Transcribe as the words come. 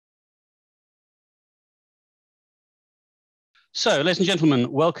So, ladies and gentlemen,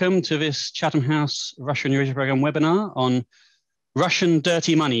 welcome to this Chatham House Russia and Eurasia Programme webinar on Russian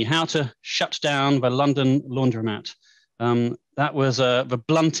dirty money, how to shut down the London Laundromat. That was the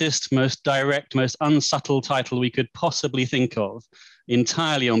bluntest, most direct, most unsubtle title we could possibly think of,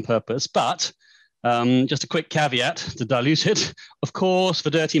 entirely on purpose. But just a quick caveat to dilute it. Of course, the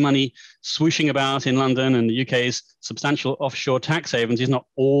dirty money swooshing about in London and the UK's substantial offshore tax havens is not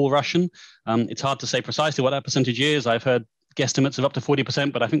all Russian. It's hard to say precisely what that percentage is. I've heard guesstimates of up to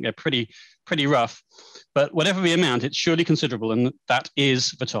 40%, but I think they're pretty rough. But whatever the amount, it's surely considerable, and that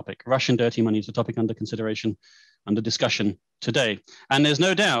is the topic. Russian dirty money is the topic under consideration, under discussion today. And there's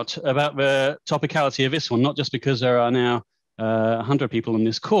no doubt about the topicality of this one, not just because there are now 100 people on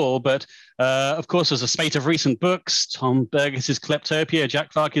this call, but of course there's a spate of recent books. Tom Burgess's Kleptopia, Jack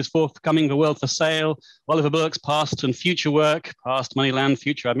Clarke's forthcoming The World for Sale, Oliver Bullock's past and future work, past Moneyland,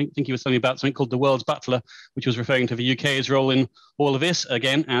 future. I think he was telling me about something called The World's Butler, which was referring to the UK's role in all of this,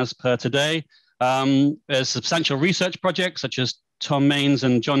 again, as per today. There's substantial research projects such as Tom Main's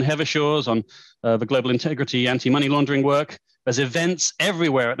and John Hevershaw's on the global integrity anti-money laundering work. There's events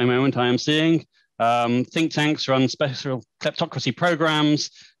everywhere at the moment I am seeing. Think tanks run special kleptocracy programs.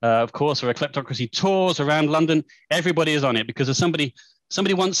 Of course, there are kleptocracy tours around London. Everybody is on it because as somebody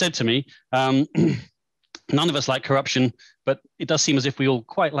once said to me, none of us like corruption, but it does seem as if we all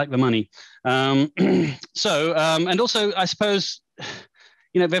quite like the money. And also, I suppose,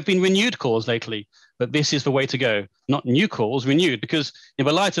 there have been renewed calls lately that this is the way to go. Not new calls, renewed, because in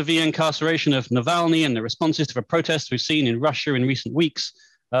the light of the incarceration of Navalny and the responses to the protests we've seen in Russia in recent weeks,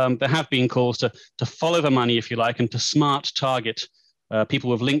 there have been calls to follow the money, if you like, and to smart target people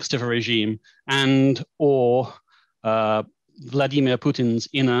with links to the regime and or Vladimir Putin's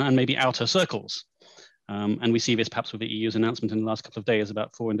inner and maybe outer circles. And we see this perhaps with the EU's announcement in the last couple of days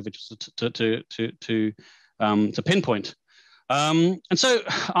about 4 individuals to pinpoint. And so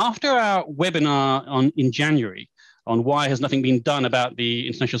after our webinar in January on why has nothing been done about the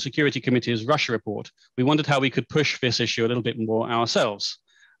International Security Committee's Russia report, we wondered how we could push this issue a little bit more ourselves.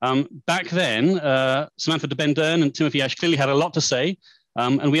 Back then, Samantha de Bendern and Timothy Ash clearly had a lot to say,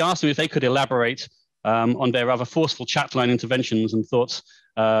 and we asked them if they could elaborate on their rather forceful chatline interventions and thoughts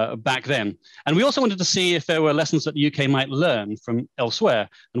back then. And we also wanted to see if there were lessons that the UK might learn from elsewhere.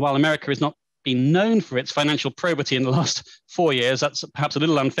 And while America has not been known for its financial probity in the last 4 years, that's perhaps a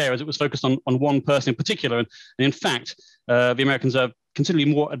little unfair as it was focused on one person in particular. And in fact, the Americans are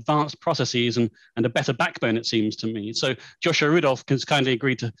considerably more advanced processes and a better backbone, it seems to me. So Joshua Rudolph has kindly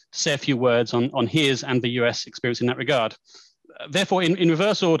agreed to say a few words on his and the US experience in that regard. Therefore, in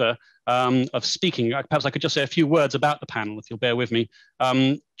reverse order of speaking, perhaps I could just say a few words about the panel, if you'll bear with me.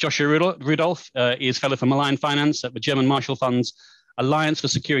 Joshua Rudolph is fellow for Malign Finance at the German Marshall Fund's Alliance for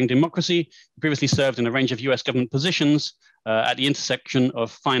Securing Democracy. He previously served in a range of US government positions at the intersection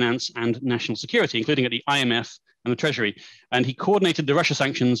of finance and national security, including at the IMF and the Treasury. And he coordinated the Russia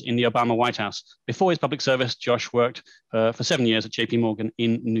sanctions in the Obama White House. Before his public service, Josh worked for 7 years at JP Morgan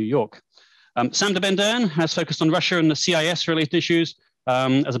in New York. Sam de Bendern has focused on Russia and the CIS-related issues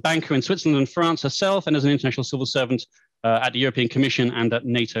as a banker in Switzerland and France herself, and as an international civil servant at the European Commission and at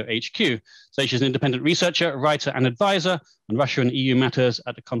NATO HQ. So she's an independent researcher, writer, and advisor on Russia and EU matters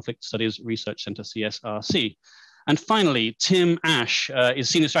at the Conflict Studies Research Center, CSRC. And finally, Tim Ash is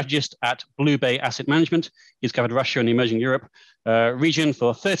senior strategist at BlueBay Asset Management. He's covered Russia and the emerging Europe region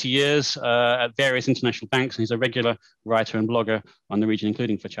for 30 years at various international banks, and he's a regular writer and blogger on the region,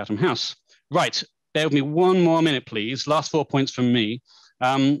 including for Chatham House. Right, bear with me 1 more minute, please. Last 4 points from me.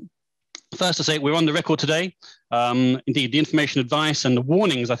 First to say, we're on the record today. Indeed, the information, advice, and the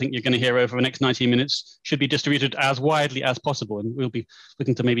warnings I think you're going to hear over the next 90 minutes should be distributed as widely as possible. And we'll be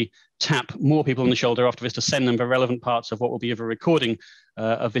looking to maybe tap more people on the shoulder after this to send them the relevant parts of what will be of a recording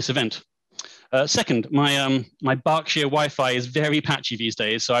of this event. Second, my Berkshire Wi-Fi is very patchy these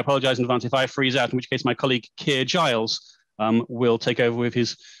days, so I apologize in advance if I freeze out, in which case my colleague Keir Giles will take over with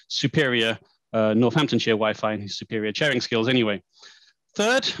his superior Northamptonshire Wi-Fi and his superior chairing skills anyway.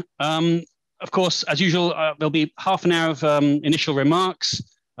 Third, of course, as usual, there'll be half an hour of initial remarks,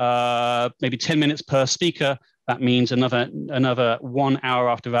 maybe 10 minutes per speaker. That means another 1 hour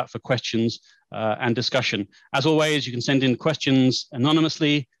after that for questions and discussion. As always, you can send in questions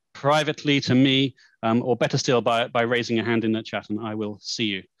anonymously, privately to me, or better still by raising a hand in the chat, and I will see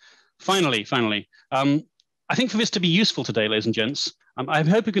you. Finally, I think for this to be useful today, ladies and gents, I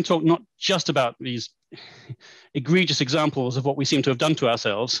hope we can talk not just about these egregious examples of what we seem to have done to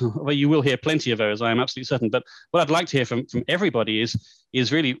ourselves, although you will hear plenty of those, I am absolutely certain. But what I'd like to hear from everybody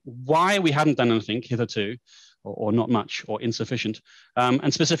is really why we hadn't done anything hitherto, or not much, or insufficient,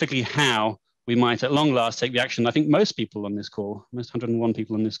 and specifically how we might at long last take the action I think most people on this call, most 101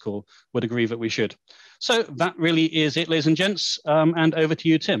 people on this call, would agree that we should. So that really is it, ladies and gents. And over to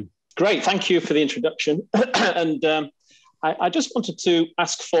you, Tim. Great, thank you for the introduction. And I just wanted to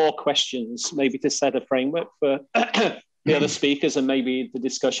ask 4 questions, maybe to set a framework for the other speakers and maybe the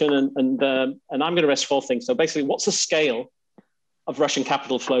discussion. And I'm going to raise 4 things. So basically, what's the scale of Russian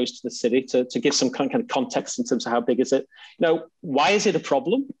capital flows to the city, to give some kind of context in terms of how big is it? Why is it a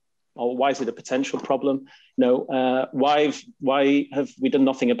problem? Or why is it a potential problem? Why have we done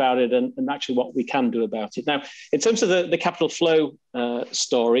nothing about it, and actually what we can do about it? Now, in terms of the capital flow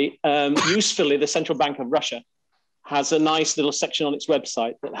story, usefully, the Central Bank of Russia has a nice little section on its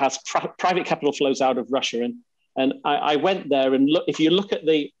website that has private capital flows out of Russia. And I went there, and if you look at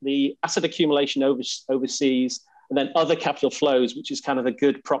the asset accumulation overseas, and then other capital flows, which is kind of a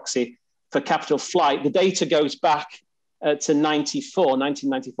good proxy for capital flight, the data goes back to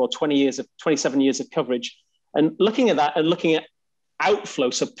 1994, 27 years of coverage. And looking at that and looking at outflow,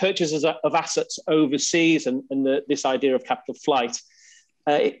 so purchases of assets overseas and this idea of capital flight,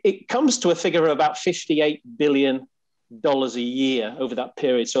 it comes to a figure of about $58 billion a year over that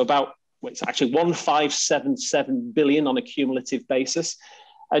period. So it's actually 1,577 billion on a cumulative basis.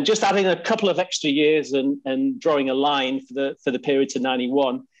 And just adding a couple of extra years and drawing a line for the period to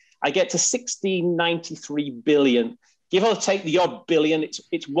 91, I get to 1693 billion. Give or take the odd billion, it's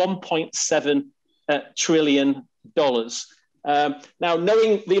 $1.7 trillion. Now,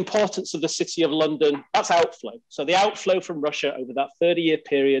 knowing the importance of the City of London, that's outflow. So the outflow from Russia over that 30-year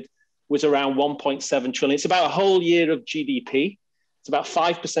period was around 1.7 trillion. It's about a whole year of GDP. It's about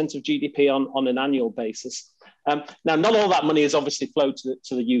 5% of GDP on an annual basis. Now, not all that money has obviously flowed to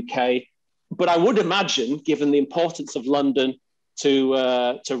the UK, but I would imagine, given the importance of London to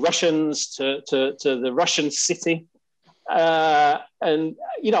Russians, to the Russian city, and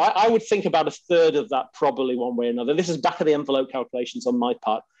I would think about a third of that probably one way or another. This is back of the envelope calculations on my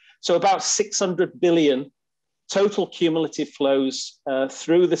part. So about 600 billion total cumulative flows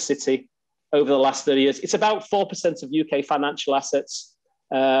through the city over the last 30 years. It's about 4% of UK financial assets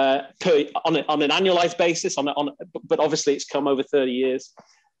on an annualized basis, but obviously it's come over 30 years.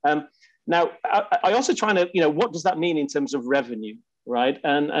 Now, I also trying to, what does that mean in terms of revenue, right?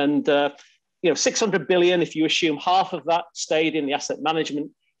 And 600 billion, if you assume half of that stayed in the asset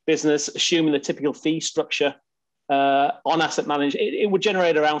management business, assuming the typical fee structure on asset management, it would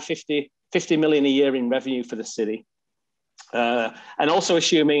generate around 50 million a year in revenue for the city. And also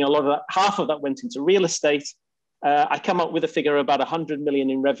assuming half of that went into real estate, I come up with a figure of about 100 million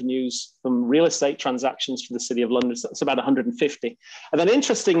in revenues from real estate transactions for the City of London. So that's about 150. And then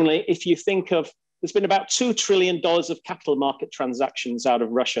interestingly, if you think of, there's been about $2 trillion of capital market transactions out of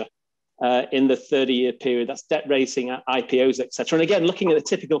Russia in the 30-year period. That's debt raising, IPOs, et cetera. And again, looking at a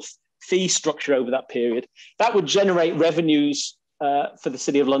typical fee structure over that period, that would generate revenues for the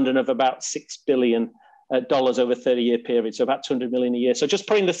City of London of about $6 billion over a 30-year period, so about 200 million a year. So just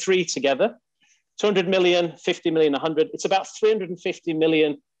putting the three together, 200 million, 50 million, 100, it's about 350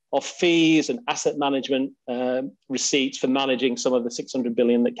 million of fees and asset management receipts for managing some of the 600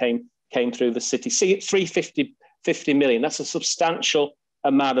 billion that came through the city. See, 350 million, that's a substantial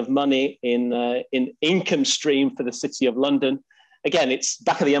amount of money in income stream for the City of London. Again, it's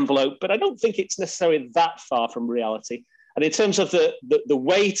back of the envelope, but I don't think it's necessarily that far from reality. And in terms of the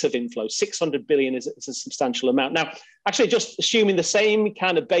weight of inflow, 600 billion is a substantial amount. Now, actually, just assuming the same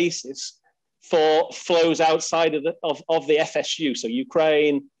kind of basis for flows outside of the FSU, so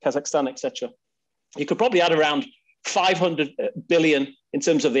Ukraine, Kazakhstan, etc., you could probably add around 500 billion in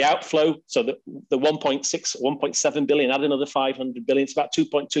terms of the outflow. So the 1.7 billion, add another 500 billion. It's about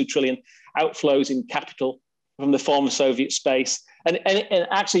 2.2 trillion outflows in capital from the former Soviet space. And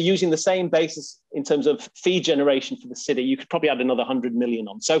actually using the same basis in terms of fee generation for the city, you could probably add another 100 million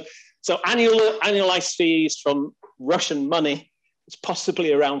on. So annualized fees from Russian money is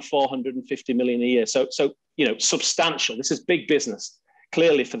possibly around 450 million a year. So substantial. This is big business,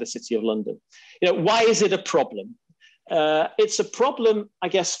 clearly, for the City of London. Why is it a problem? It's a problem, I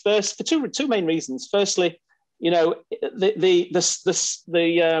guess, first for two main reasons. Firstly, the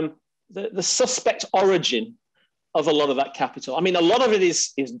suspect origin of a lot of that capital. I mean, a lot of it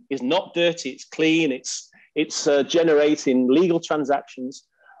is not dirty. It's clean. It's generating legal transactions,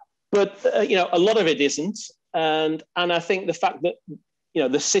 but a lot of it isn't. And I think the fact that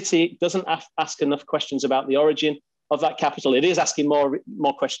the city doesn't ask enough questions about the origin of that capital. It is asking more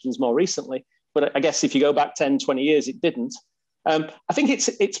questions more recently, but I guess if you go back 10, 20 years, it didn't. I think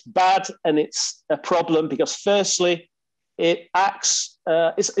it's bad and it's a problem because firstly, it acts.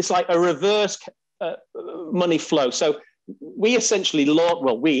 It's like a reverse money flow. So we essentially,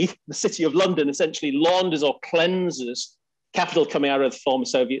 the City of London essentially launders or cleanses capital coming out of the former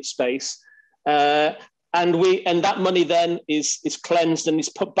Soviet space. And that money then is cleansed and is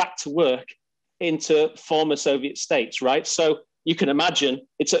put back to work into former Soviet states, right? So you can imagine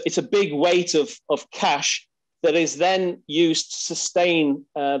it's a big weight of cash that is then used to sustain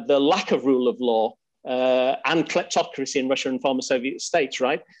the lack of rule of law and kleptocracy in Russia and former Soviet states,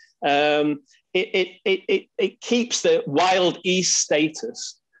 right? It keeps the Wild East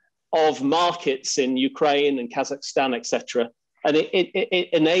status of markets in Ukraine and Kazakhstan, etc., and it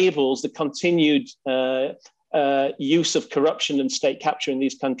enables the continued use of corruption and state capture in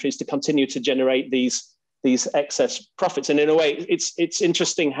these countries to continue to generate these excess profits. And in a way, it's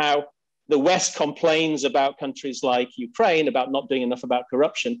interesting how the West complains about countries like Ukraine about not doing enough about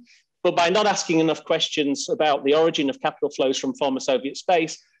corruption, but by not asking enough questions about the origin of capital flows from former Soviet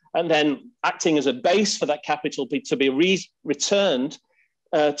space, and then acting as a base for that capital to be returned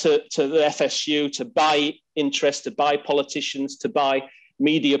to the FSU, to buy interest, to buy politicians, to buy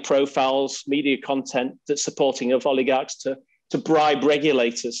media profiles, media content that's supporting of oligarchs, to bribe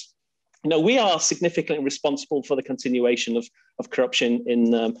regulators. We are significantly responsible for the continuation of corruption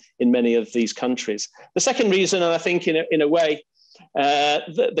in many of these countries. The second reason, and I think in a way,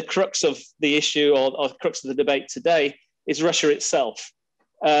 the crux of the issue or the crux of the debate today is Russia itself.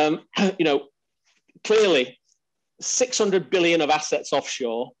 Clearly, 600 billion of assets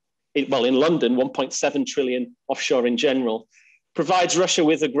offshore, in London, 1.7 trillion offshore in general, provides Russia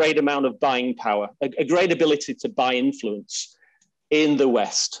with a great amount of buying power, a great ability to buy influence in the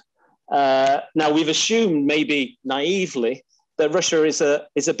West. Now, we've assumed, maybe naively, that Russia is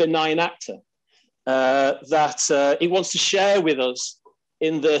a benign actor, that it wants to share with us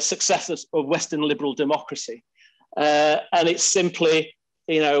in the successes of Western liberal democracy. And it's simply,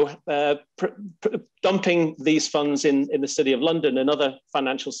 dumping these funds in the City of London and other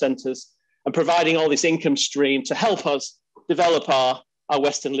financial centres and providing all this income stream to help us develop our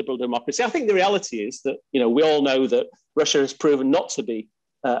Western liberal democracy. I think the reality is that, we all know that Russia has proven not to be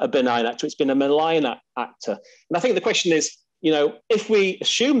a benign actor. It's been a malign actor. And I think the question is, if we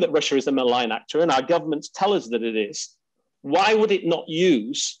assume that Russia is a malign actor and our governments tell us that it is, why would it not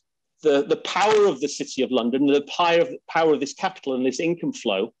use the power of the City of London, the power of this capital and this income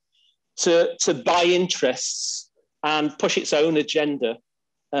flow to buy interests and push its own agenda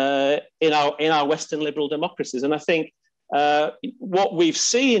in our Western liberal democracies? And I think what we've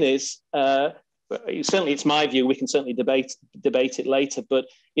seen is, certainly it's my view, we can certainly debate it later, but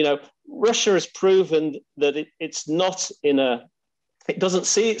Russia has proven that it doesn't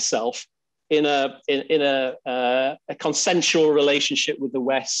see itself in a consensual relationship with the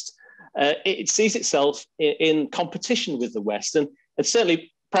West. It sees itself in competition with the West, and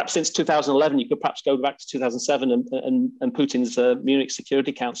certainly perhaps since 2011, you could perhaps go back to 2007 and Putin's Munich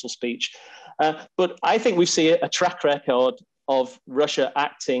Security Council speech. But I think we see a track record of Russia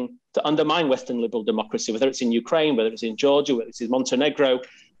acting to undermine Western liberal democracy, whether it's in Ukraine, whether it's in Georgia, whether it's in Montenegro,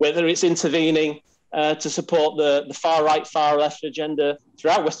 whether it's intervening to support the far right, far left agenda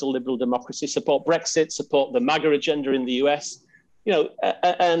throughout Western liberal democracy, support Brexit, support the MAGA agenda in the US.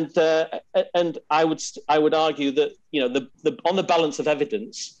 And I would argue that on the balance of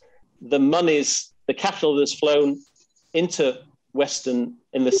evidence, the capital that's flown into Western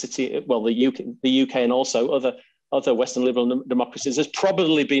in the city, the UK and also other Western liberal democracies has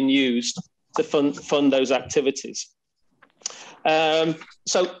probably been used to fund those activities. So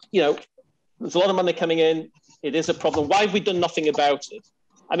there's a lot of money coming in. It is a problem. Why have we done nothing about it?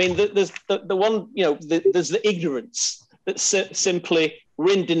 I mean, there's there's the ignorance. That's simply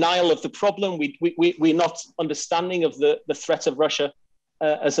we're in denial of the problem. We're not understanding of the threat of Russia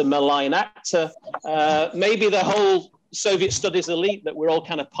as a malign actor. Maybe the whole Soviet studies elite that we're all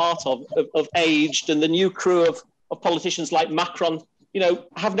kind of part of aged, and the new crew of politicians like Macron,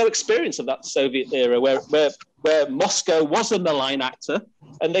 have no experience of that Soviet era where Moscow was a malign actor,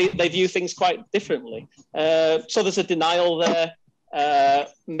 and they view things quite differently. So there's a denial there.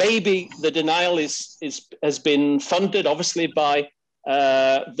 Maybe the denial has been funded, obviously, by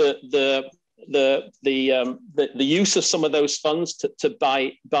the use of some of those funds to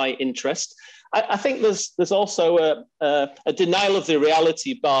buy interest. I think there's also a denial of the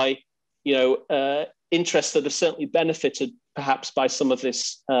reality by interests that have certainly benefited perhaps by some of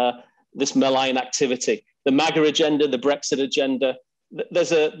this malign activity. The MAGA agenda, the Brexit agenda.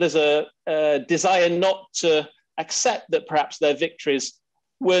 There's a desire not to accept that perhaps their victories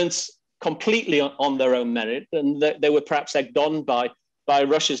weren't completely on their own merit, and that they were perhaps egged on by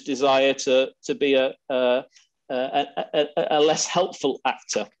Russia's desire to be a less helpful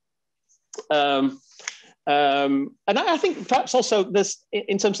actor. And I think perhaps also there's,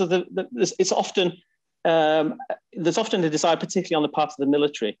 in terms of it's often, there's often a desire, particularly on the part of the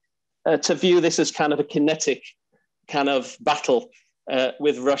military, to view this as kind of a kinetic kind of battle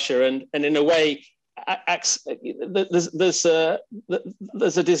with Russia, and in a way, there's a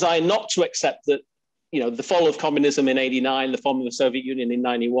desire not to accept that, the fall of communism in '89, the fall of the Soviet Union in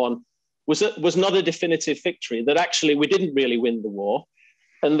 '91 was not a definitive victory. That actually we didn't really win the war,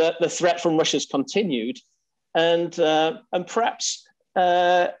 and that the threat from Russia's continued, and perhaps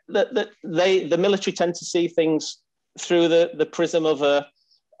that the military tend to see things through the prism of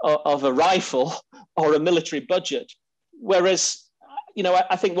a rifle or a military budget, whereas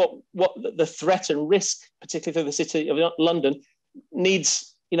I think what the threat and risk, particularly for the city of London,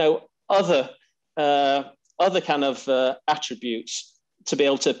 needs other kind of attributes to be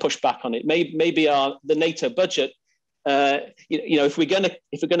able to push back on it. Maybe the NATO budget. If we're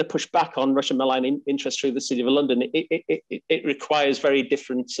going to push back on Russian malign interest through the city of London, it requires very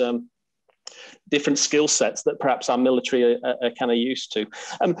different skill sets that perhaps our military are kind of used to.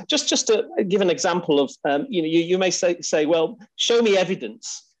 Just to give an example of, you may say, well, show me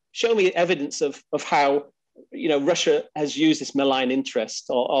evidence of how Russia has used this malign interest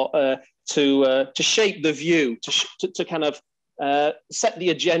or to shape the view, to kind of set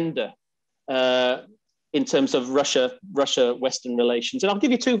the agenda in terms of Russia-Western relations. And I'll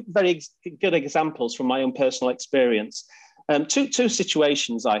give you two very good examples from my own personal experience. Two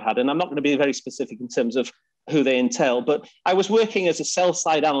situations I had, and I'm not going to be very specific in terms of who they entail, but I was working as a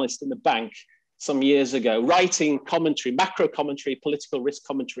sell-side analyst in the bank some years ago, writing commentary, macro commentary, political risk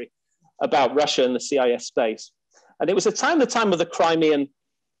commentary about Russia and the CIS space. And it was the time of the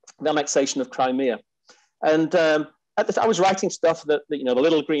annexation of Crimea. And I was writing stuff that the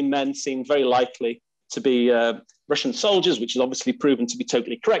little green men seemed very likely to be Russian soldiers, which is obviously proven to be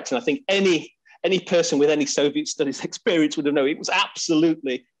totally correct. And I think any person with any Soviet studies experience would have known it was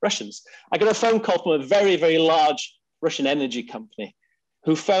absolutely Russians. I got a phone call from a very, very large Russian energy company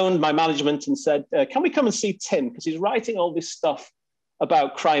who phoned my management and said, can we come and see Tim? Because he's writing all this stuff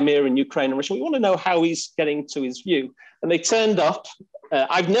about Crimea and Ukraine and Russia. We want to know how he's getting to his view. And they turned up.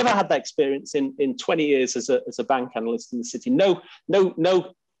 I've never had that experience in 20 years as a bank analyst in the city. No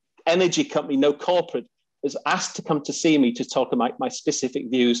energy company, no corporate was asked to come to see me to talk about my specific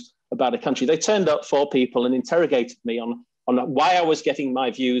views about a country. They turned up 4 people and interrogated me on why I was getting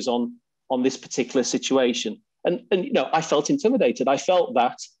my views on this particular situation. And I felt intimidated. I felt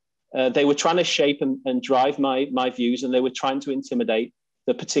that they were trying to shape and drive my views, and they were trying to intimidate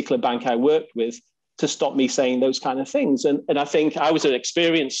the particular bank I worked with to stop me saying those kind of things. And I think I was an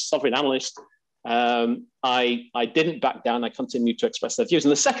experienced sovereign analyst. I didn't back down. I continued to express their views.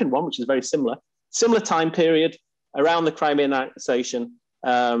 And the second one, which is very similar time period, around the Crimean annexation,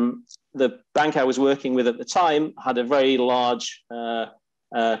 the bank I was working with at the time had a very large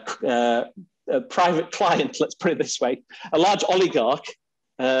private client, let's put it this way, a large oligarch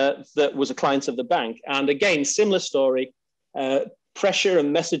that was a client of the bank. And again, similar story, pressure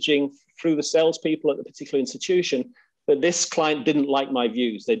and messaging through the salespeople at the particular institution, but this client didn't like my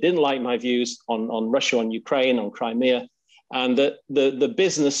views. They didn't like my views on Russia, on Ukraine, on Crimea, and the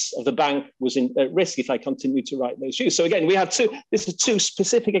business of the bank was at risk if I continued to write those views. So again, this is two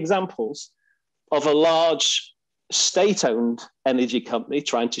specific examples of a large state-owned energy company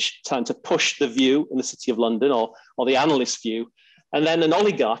trying to push the view in the City of London or the analyst view, and then an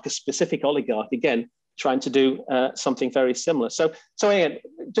oligarch, a specific oligarch, again, trying to do something very similar. So again,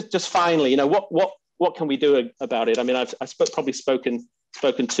 just finally, what can we do about it? I mean, I've probably spoken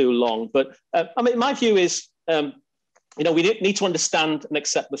too long, but I mean, my view is, we need to understand and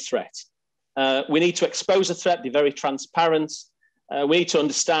accept the threat. We need to expose the threat, be very transparent. We need to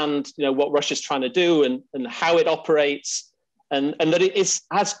understand, what Russia's trying to do and how it operates, and that it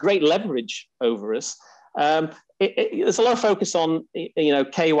has great leverage over us. There's a lot of focus on,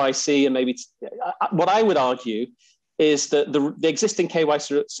 KYC, and maybe what I would argue is that the existing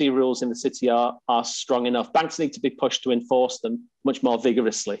KYC rules in the city are strong enough. Banks need to be pushed to enforce them much more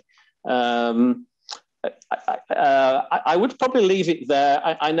vigorously. I would probably leave it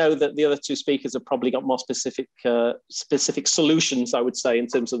there. I know that the other two speakers have probably got more specific solutions, I would say, in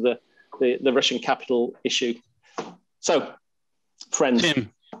terms of the Russian capital issue. So, friends.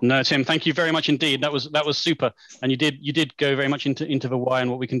 Tim, thank you very much indeed. That was super, and you did go very much into the why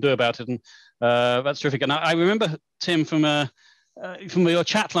and what we can do about it, and that's terrific. And I remember, Tim, from from your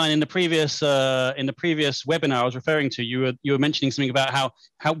chat line in the previous webinar I was referring to, you were mentioning something about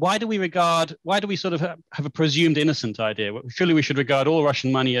why do we sort of have a presumed innocent idea? Surely we should regard all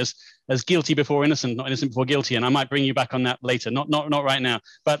Russian money as guilty before innocent, not innocent before guilty. And I might bring you back on that later, not right now.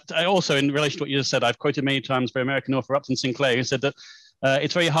 But also in relation to what you just said, I've quoted many times very American author Upton Sinclair, who said that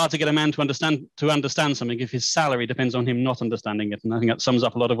it's very hard to get a man to understand something if his salary depends on him not understanding it. And I think that sums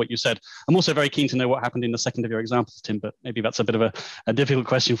up a lot of what you said. I'm also very keen to know what happened in the second of your examples, Tim, but maybe that's a bit of a difficult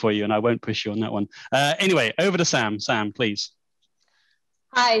question for you, and I won't push you on that one. Anyway, over to Sam. Sam, please.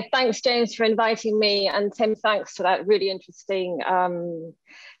 Hi, thanks, James, for inviting me. And Tim, thanks for that really interesting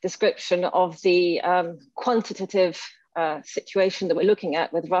description of the quantitative situation that we're looking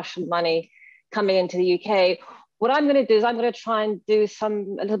at with Russian money coming into the UK. What I'm going to do is I'm going to try and do a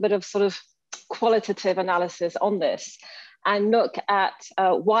little bit of sort of qualitative analysis on this and look at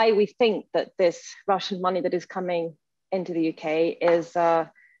why we think that this Russian money that is coming into the UK is a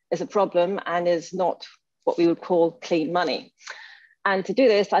problem and is not what we would call clean money. And to do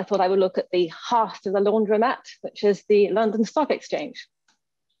this, I thought I would look at the heart of the laundromat, which is the London Stock Exchange.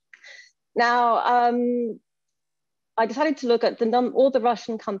 Now, I decided to look at all the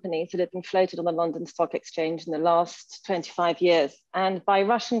Russian companies that have been floated on the London Stock Exchange in the last 25 years. And by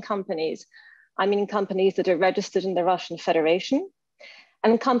Russian companies, I mean companies that are registered in the Russian Federation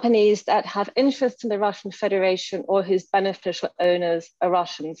and companies that have interests in the Russian Federation or whose beneficial owners are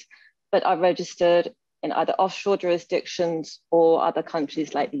Russians, but are registered in either offshore jurisdictions or other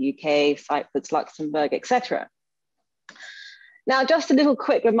countries like the UK, Cyprus, Luxembourg, etc. Now, just a little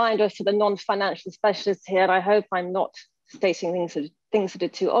quick reminder for the non-financial specialists here, and I hope I'm not stating things that are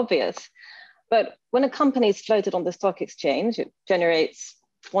too obvious, but when a company is floated on the stock exchange, it generates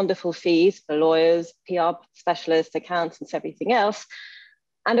wonderful fees for lawyers, PR specialists, accountants, everything else.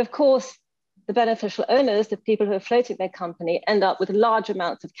 And of course, the beneficial owners, the people who are floating their company, end up with large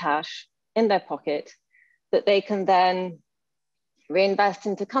amounts of cash in their pocket that they can then reinvest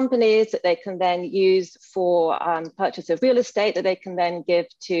into companies, that they can then use for purchase of real estate, that they can then give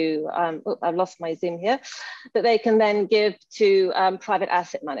to, I've lost my Zoom here, that they can then give to private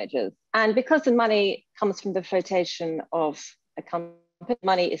asset managers. And because the money comes from the flotation of a company,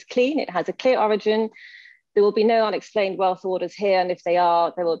 money is clean, it has a clear origin, there will be no unexplained wealth orders here, and if they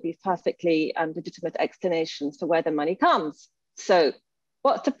are, there will be perfectly legitimate explanations for where the money comes. So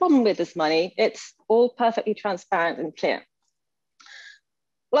what's the problem with this money? It's all perfectly transparent and clear.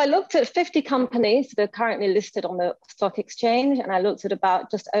 Well, I looked at 50 companies that are currently listed on the stock exchange, and I looked at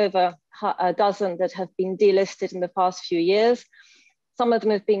about just over a dozen that have been delisted in the past few years. Some of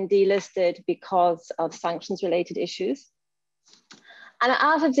them have been delisted because of sanctions-related issues. And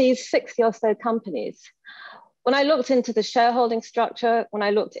out of these 60 or so companies, when I looked into the shareholding structure, when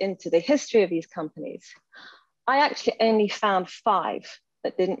I looked into the history of these companies, I actually only found 5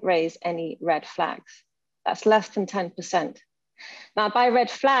 that didn't raise any red flags. That's less than 10%. Now, by red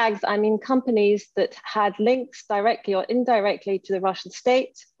flags, I mean companies that had links directly or indirectly to the Russian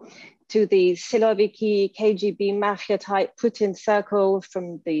state, to the Siloviki, KGB mafia type Putin circle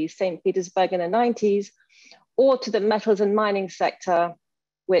from the St. Petersburg in the 90s, or to the metals and mining sector,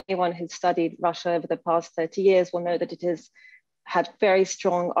 where anyone who's studied Russia over the past 30 years will know that it has had very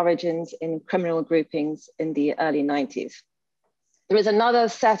strong origins in criminal groupings in the early 90s. There is another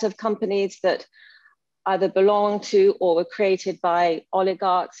set of companies that either belong to or were created by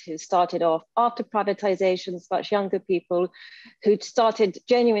oligarchs who started off after privatizations, much younger people who started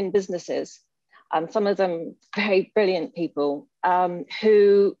genuine businesses. Some of them very brilliant people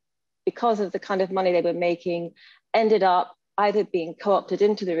who, because of the kind of money they were making, ended up either being co-opted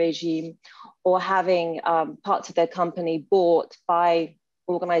into the regime or having parts of their company bought by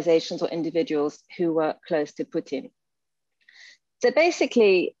organizations or individuals who were close to Putin. So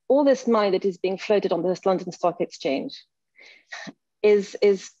basically, all this money that is being floated on this London Stock Exchange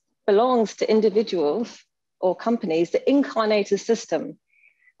belongs to individuals or companies that incarnate a system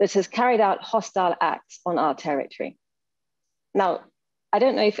that has carried out hostile acts on our territory. Now, I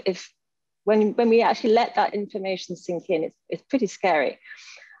don't know if when we actually let that information sink in, it's pretty scary.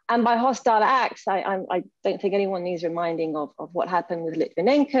 And by hostile acts, I don't think anyone needs reminding of what happened with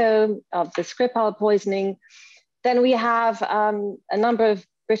Litvinenko, of the Skripal poisoning. Then we have a number of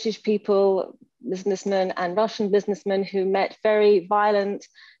British people, businessmen and Russian businessmen who met very violent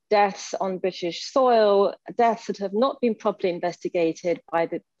deaths on British soil, deaths that have not been properly investigated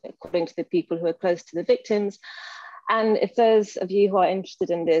according to the people who are close to the victims. And if those of you who are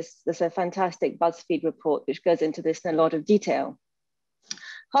interested in this, there's a fantastic BuzzFeed report which goes into this in a lot of detail.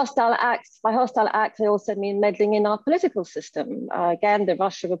 Hostile acts, by hostile acts, I also mean meddling in our political system. Again, the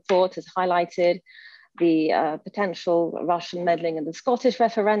Russia report has highlighted the potential Russian meddling in the Scottish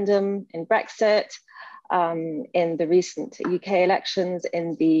referendum, in Brexit, in the recent UK elections,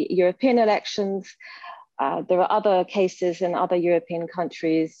 in the European elections. There are other cases in other European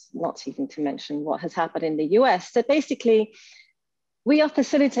countries, not even to mention what has happened in the US. So basically, we are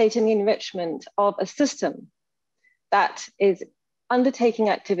facilitating the enrichment of a system that is undertaking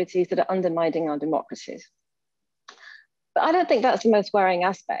activities that are undermining our democracies. But I don't think that's the most worrying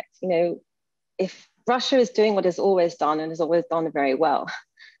aspect. You know, if Russia is doing what it's always done and has always done very well,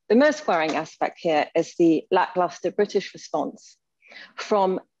 the most worrying aspect here is the lackluster British response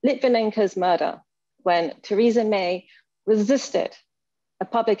from Litvinenko's murder, when Theresa May resisted a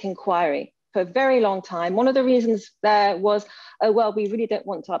public inquiry for a very long time. One of the reasons there was, oh, well, we really don't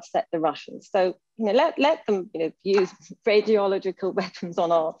want to upset the Russians. So, you know, let them, you know, use radiological weapons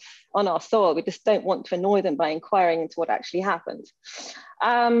on our soil. We just don't want to annoy them by inquiring into what actually happened.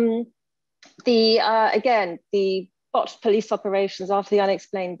 Again, the botched police operations after the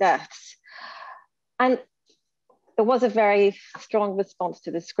unexplained deaths. And there was a very strong response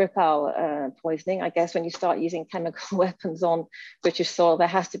to the Skripal poisoning. I guess when you start using chemical weapons on British soil, there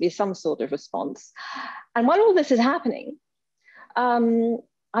has to be some sort of response. And while all this is happening,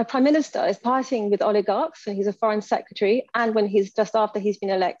 our Prime Minister is partying with oligarchs, and he's a foreign secretary, and when he's just after he's been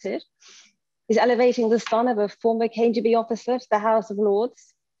elected, he's elevating the son of a former KGB officer to the House of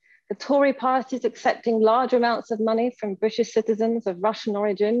Lords. The Tory party is accepting large amounts of money from British citizens of Russian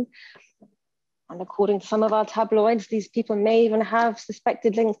origin. And according to some of our tabloids, these people may even have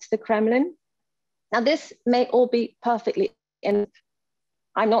suspected links to the Kremlin. Now, this may all be perfectly in.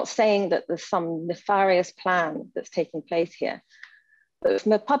 I'm not saying that there's some nefarious plan that's taking place here, but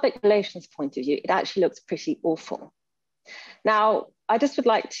from a public relations point of view, it actually looks pretty awful. Now, I just would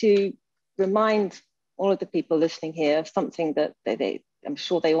like to remind all of the people listening here of something that I'm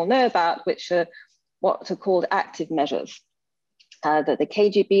sure they all know about, which are what are called active measures. That the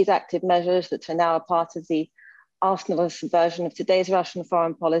KGB's active measures that are now a part of the arsenal of subversion of today's Russian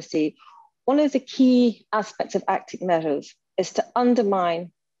foreign policy. One of the key aspects of active measures is to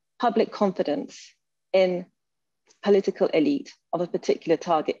undermine public confidence in political elite of a particular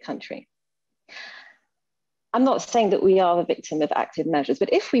target country. I'm not saying that we are a victim of active measures,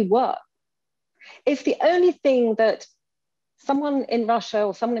 but if we were, if the only thing that someone in Russia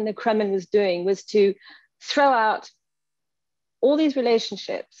or someone in the Kremlin was doing was to throw out all these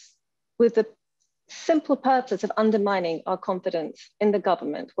relationships with the simple purpose of undermining our confidence in the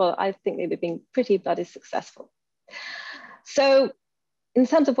government, well, I think they were being pretty bloody successful. So in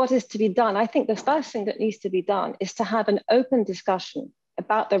terms of what is to be done, I think the first thing that needs to be done is to have an open discussion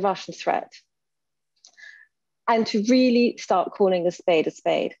about the Russian threat and to really start calling a spade a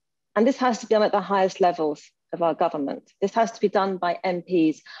spade. And this has to be done at the highest levels of our government. This has to be done by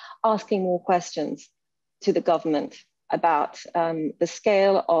MPs asking more questions to the government about the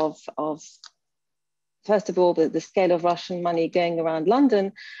scale of first of all, the scale of Russian money going around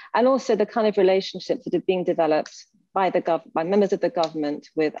London, and also the kind of relationships that are being developed by members of the government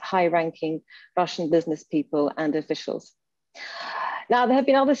with high-ranking Russian business people and officials. Now, there have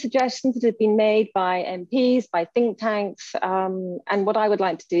been other suggestions that have been made by MPs, by think tanks, and what I would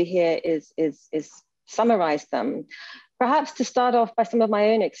like to do here is summarize them. Perhaps to start off by some of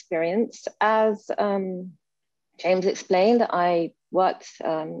my own experience. As James explained, I worked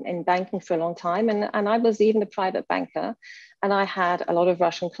in banking for a long time, and I was even a private banker, and I had a lot of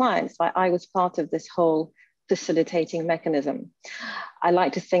Russian clients. I was part of this whole facilitating mechanism. I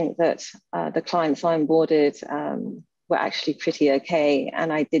like to think that the clients I onboarded were actually pretty okay,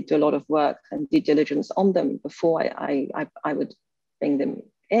 and I did do a lot of work and due diligence on them before I would bring them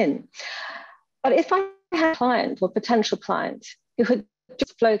in. But if I had a client or potential client who had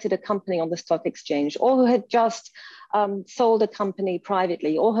just floated a company on the stock exchange, or who had just sold a company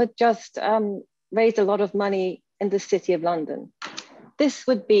privately, or had just raised a lot of money in the City of London, this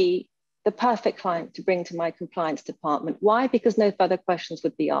would be the perfect client to bring to my compliance department. Why? Because no further questions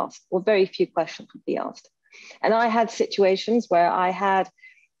would be asked, or very few questions would be asked. And I had situations where I had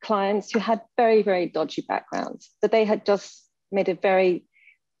clients who had very, very dodgy backgrounds, that they had just made a very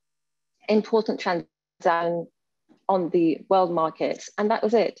important transaction on the world markets, and that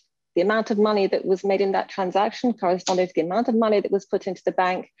was it. The amount of money that was made in that transaction corresponded to the amount of money that was put into the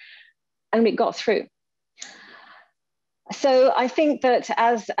bank, and we got through. So I think that,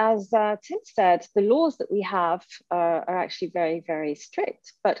 as Tim said, the laws that we have are actually very, very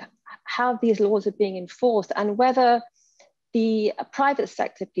strict, but how these laws are being enforced and whether the private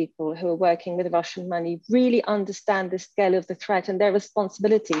sector people who are working with Russian money really understand the scale of the threat and their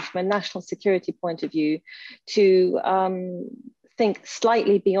responsibility from a national security point of view to think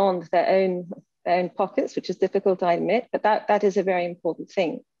slightly beyond their own their own pockets, which is difficult, I admit, but that is a very important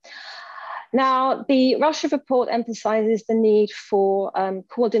thing. Now, the Russia report emphasizes the need for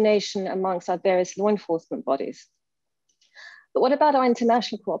coordination amongst our various law enforcement bodies. But what about our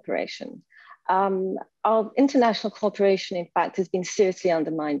international cooperation? Our international cooperation, in fact, has been seriously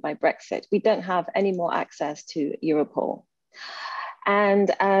undermined by Brexit. We don't have any more access to Europol.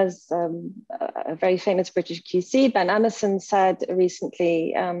 And as a very famous British QC, Ben Emerson, said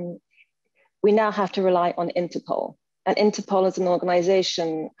recently, we now have to rely on Interpol. And Interpol as an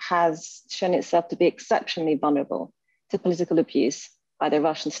organization has shown itself to be exceptionally vulnerable to political abuse by the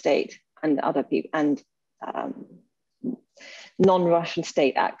Russian state and other people and non-Russian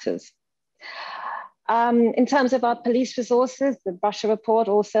state actors. In terms of our police resources, the Russia report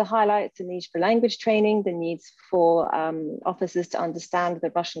also highlights the need for language training, the needs for officers to understand the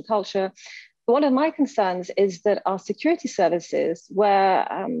Russian culture. But one of my concerns is that our security services, where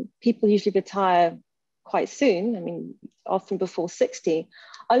people usually retire quite soon, I mean, often before 60,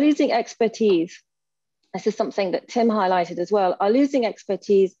 are losing expertise. This is something that Tim highlighted as well, are losing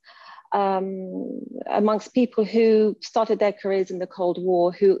expertise amongst people who started their careers in the Cold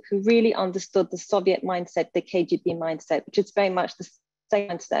War, who really understood the Soviet mindset, the KGB mindset, which is very much the same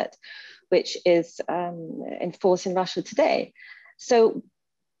mindset which is enforced in Russia today. So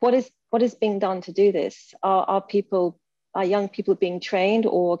what is being done to do this? Are young people being trained,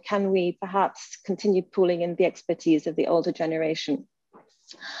 or can we perhaps continue pulling in the expertise of the older generation?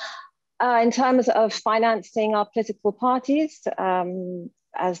 In terms of financing our political parties,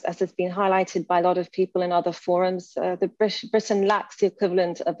 as has been highlighted by a lot of people in other forums, Britain lacks the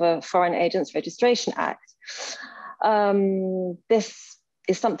equivalent of a Foreign Agents Registration Act. This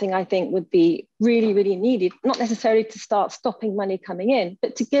is something I think would be really, really needed, not necessarily to start stopping money coming in,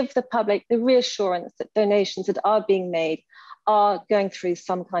 but to give the public the reassurance that donations that are being made are going through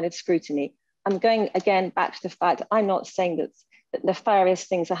some kind of scrutiny. I'm going again back to the fact, I'm not saying that nefarious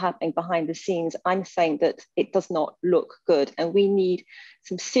things are happening behind the scenes. I'm saying that it does not look good, and we need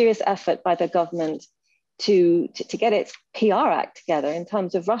some serious effort by the government to get its PR act together in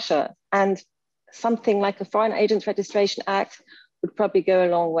terms of Russia, and something like a Foreign Agents Registration Act would probably go a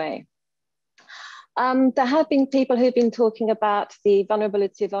long way. There have been people who've been talking about the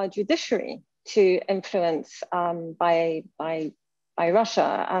vulnerability of our judiciary to influence by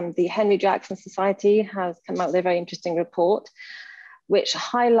Russia. The Henry Jackson Society has come out with a very interesting report which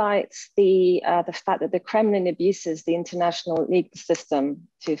highlights the fact that the Kremlin abuses the international legal system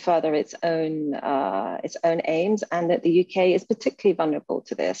to further its own aims, and that the UK is particularly vulnerable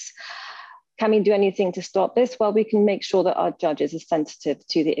to this. Can we do anything to stop this? Well, we can make sure that our judges are sensitive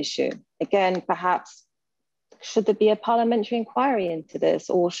to the issue. Again, perhaps, should there be a parliamentary inquiry into this,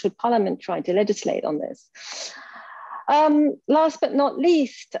 or should Parliament try to legislate on this? Last but not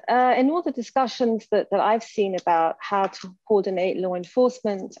least, in all the discussions that I've seen about how to coordinate law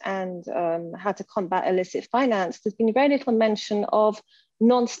enforcement and how to combat illicit finance, there's been very little mention of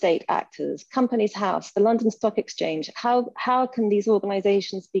non-state actors, Companies House, the London Stock Exchange. How can these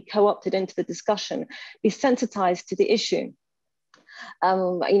organizations be co-opted into the discussion, be sensitized to the issue?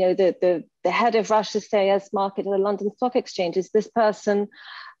 You know, the head of Russia's CIS market at the London Stock Exchange is this person.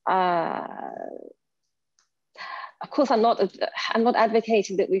 Of course, I'm not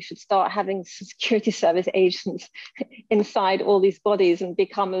advocating that we should start having security service agents inside all these bodies and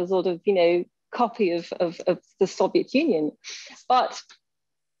become a sort of, you know, copy of the Soviet Union. But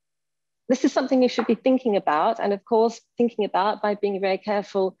this is something we should be thinking about, and of course, thinking about by being very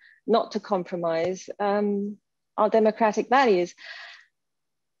careful not to compromise our democratic values.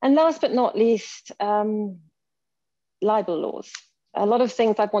 And last but not least, libel laws. A lot of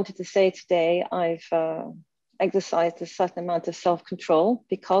things I've wanted to say today, I've exercised a certain amount of self-control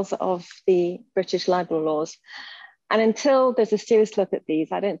because of the British libel laws. And until there's a serious look at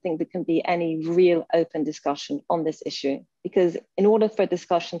these, I don't think there can be any real open discussion on this issue, because in order for a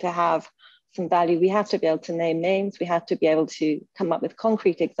discussion to have some value, we have to be able to name names, we have to be able to come up with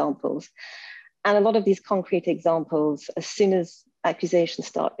concrete examples. And a lot of these concrete examples, as soon as accusations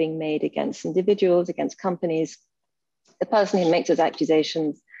start being made against individuals, against companies, the person who makes those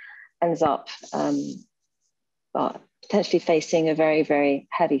accusations ends up potentially facing a very, very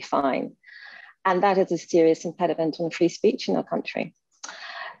heavy fine. And that is a serious impediment on free speech in our country.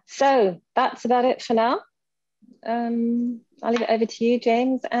 So that's about it for now. I'll leave it over to you,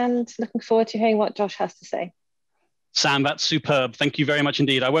 James, and looking forward to hearing what Josh has to say. Sam, that's superb. Thank you very much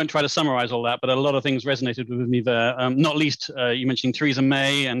indeed. I won't try to summarize all that, but a lot of things resonated with me there. Not least, you mentioned Theresa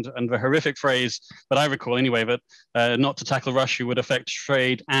May and the horrific phrase that I recall anyway, that not to tackle Russia would affect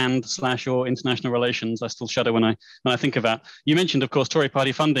trade and / or international relations. I still shudder when I think of that. You mentioned, of course, Tory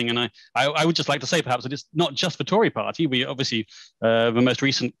party funding, and I would just like to say perhaps that it's not just the Tory party. We obviously, the most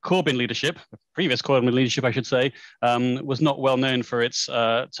recent Corbyn leadership, previous Corbyn leadership, I should say, was not well known for its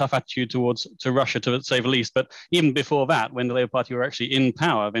tough attitude to Russia, to say the least. But even before that, when the Labour Party were actually in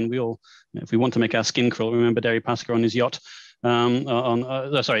power, then we all, if we want to make our skin crawl, remember Deripaska on his yacht,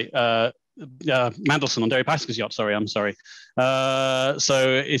 Mandelson on Deripaska's yacht, I'm sorry.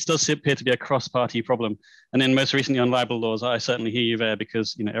 So it does appear to be a cross-party problem. And then most recently on libel laws, I certainly hear you there,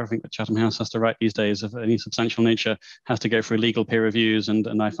 because everything that Chatham House has to write these days of any substantial nature has to go through legal peer reviews.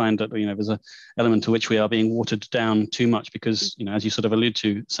 And I find that there's an element to which we are being watered down too much, because as you sort of allude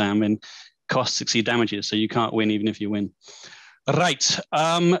to, Sam, in costs exceed damages, so you can't win even if you win. Right.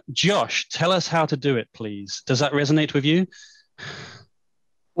 Josh, tell us how to do it, please. Does that resonate with you?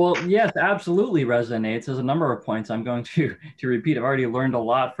 Well, yes, absolutely resonates. There's a number of points I'm going to repeat. I've already learned a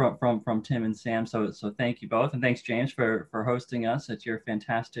lot from Tim and Sam, so thank you both. And thanks, James, for hosting us at your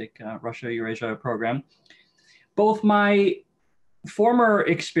fantastic Russia-Eurasia program. Both my former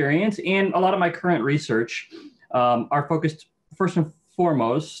experience and a lot of my current research are focused first and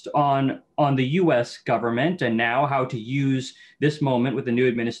foremost on the US government, and now how to use this moment with the new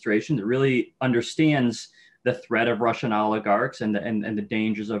administration that really understands the threat of Russian oligarchs and the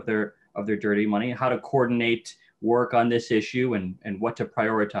dangers of their dirty money, how to coordinate work on this issue and what to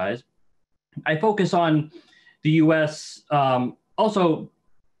prioritize. I focus on the US also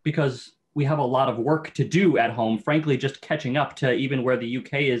because we have a lot of work to do at home, frankly, just catching up to even where the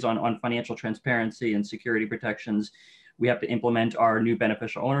UK is on financial transparency and security protections. We have to implement our new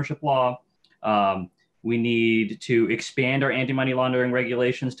beneficial ownership law. We need to expand our anti-money laundering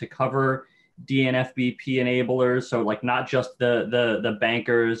regulations to cover DNFBP enablers. So like not just the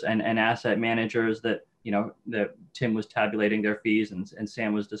bankers and asset managers that Tim was tabulating their fees and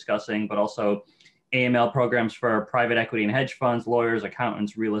Sam was discussing, but also AML programs for private equity and hedge funds, lawyers,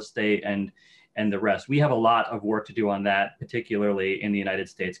 accountants, real estate, and the rest. We have a lot of work to do on that, particularly in the United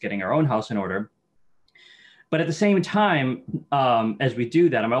States, getting our own house in order. But at the same time, as we do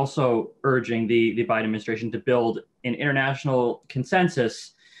that, I'm also urging the Biden administration to build an international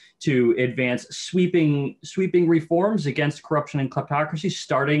consensus to advance sweeping reforms against corruption and kleptocracy,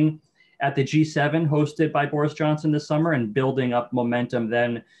 starting at the G7 hosted by Boris Johnson this summer and building up momentum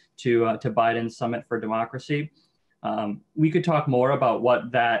then to Biden's Summit for Democracy. We could talk more about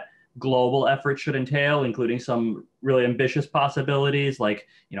what that global effort should entail, including some really ambitious possibilities like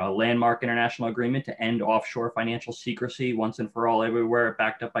a landmark international agreement to end offshore financial secrecy once and for all everywhere,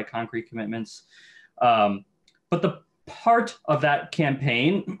 backed up by concrete commitments. But the part of that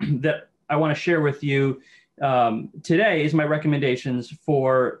campaign that I want to share with you today is my recommendations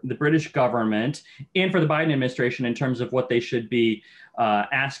for the British government and for the Biden administration in terms of what they should be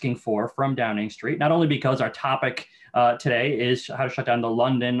asking for from Downing Street, not only because our topic today is how to shut down the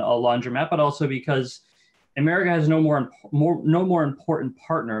London laundromat, but also because America has no more important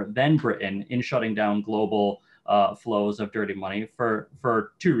partner than Britain in shutting down global flows of dirty money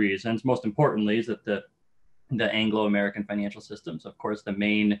for two reasons. Most importantly is that the Anglo-American financial systems, of course, the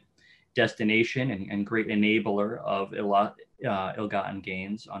main destination and great enabler of ill-gotten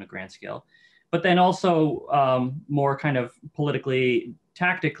gains on a grand scale. But then also more kind of politically,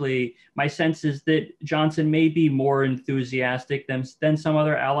 tactically, my sense is that Johnson may be more enthusiastic than some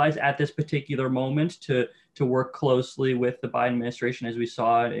other allies at this particular moment to work closely with the Biden administration, as we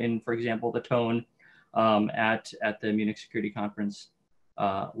saw in, for example, the tone at the Munich Security Conference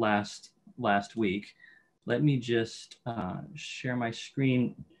last week. Let me just share my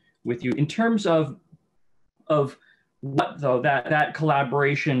screen with you. In terms of what, though, that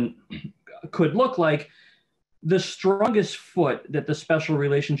collaboration could look like, the strongest foot that the special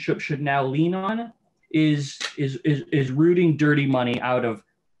relationship should now lean on is rooting dirty money out of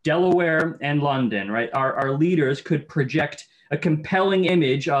Delaware and London, right? Our leaders could project a compelling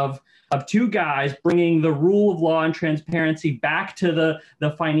image of two guys bringing the rule of law and transparency back to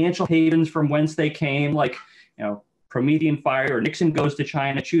the financial havens from whence they came, like, Promethean fire or Nixon goes to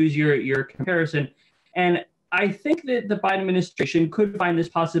China, choose your comparison. And I think that the Biden administration could find this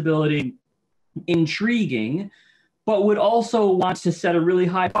possibility intriguing, but would also want to set a really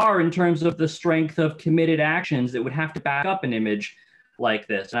high bar in terms of the strength of committed actions that would have to back up an image like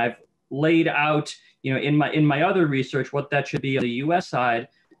this. And I've laid out, in my other research, what that should be on the US side.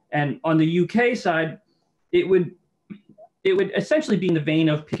 And on the UK side, it would it would essentially be in the vein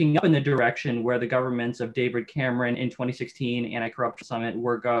of picking up in the direction where the governments of David Cameron in 2016 anti-corruption summit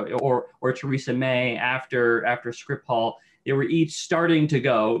or Theresa May after Skripal. They were each starting to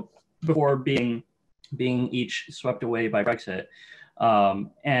go before being each swept away by Brexit,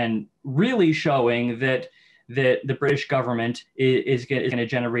 and really showing that the British government is going to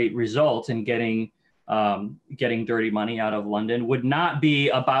generate results in getting dirty money out of London. Would not be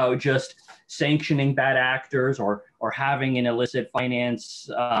about just sanctioning bad actors or having an illicit finance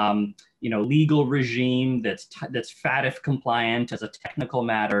legal regime that's FATF compliant as a technical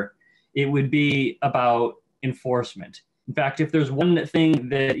matter. It would be about enforcement. In fact, if there's one thing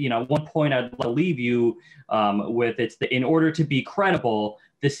that, one point I'd leave you with, it's that in order to be credible,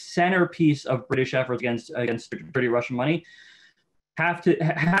 the centerpiece of British efforts against dirty Russian money have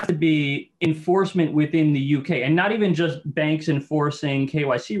to be enforcement within the UK, and not even just banks enforcing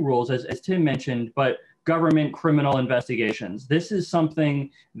KYC rules, as Tim mentioned, but government criminal investigations. This is something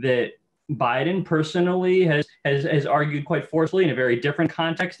that Biden personally has argued quite forcefully in a very different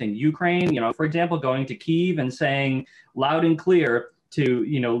context in Ukraine. For example, going to Kyiv and saying loud and clear to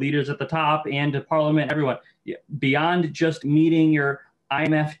leaders at the top and to Parliament, everyone, beyond just meeting your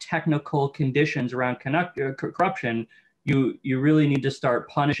IMF technical conditions around corruption, you really need to start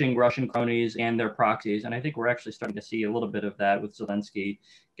punishing Russian cronies and their proxies. And I think we're actually starting to see a little bit of that with Zelensky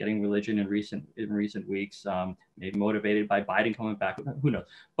getting religion in recent weeks, maybe motivated by Biden coming back. Who knows?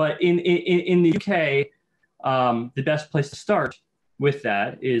 But in the UK, the best place to start with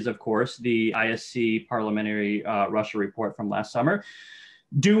that is, of course, the ISC Parliamentary Russia report from last summer,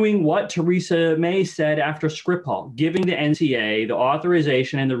 doing what Theresa May said after Skripal, giving the NCA the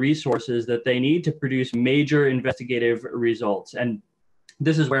authorization and the resources that they need to produce major investigative results. And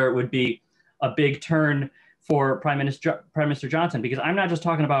this is where it would be a big turn for Prime Minister Johnson, because I'm not just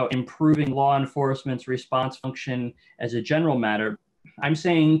talking about improving law enforcement's response function as a general matter. I'm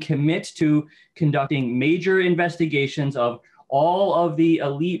saying commit to conducting major investigations of all of the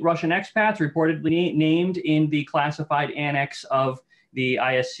elite Russian expats reportedly named in the classified annex of the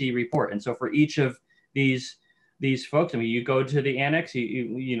ISC report. And so for each of these folks, I mean, you go to the annex,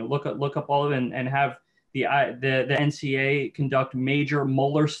 you look up all of it and have the NCA conduct major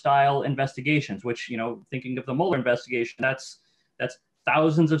Mueller-style investigations, which, thinking of the Mueller investigation, that's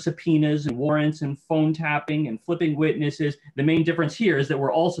thousands of subpoenas and warrants and phone tapping and flipping witnesses. The main difference here is that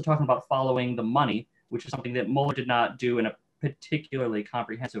we're also talking about following the money, which is something that Mueller did not do in a particularly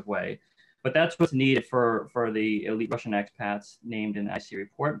comprehensive way. But that's what's needed for the elite Russian expats named in the IC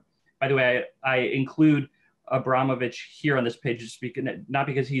report. By the way, I include Abramovich here on this page, not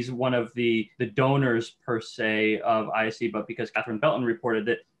because he's one of the donors per se of IC, but because Catherine Belton reported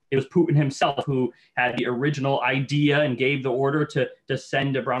that it was Putin himself who had the original idea and gave the order to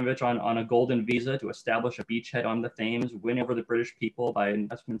send Abramovich on a golden visa to establish a beachhead on the Thames, win over the British people by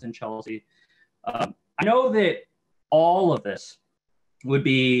investments in Chelsea. I know that all of this would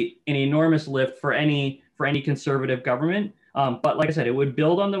be an enormous lift for any conservative government. But like I said, it would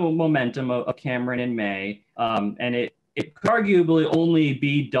build on the momentum of Cameron in May. And it could arguably only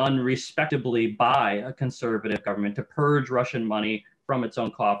be done respectably by a conservative government to purge Russian money from its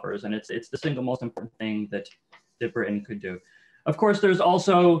own coffers. And it's the single most important thing that Britain could do. Of course, there's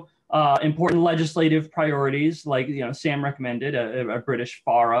also important legislative priorities, like Sam recommended, a British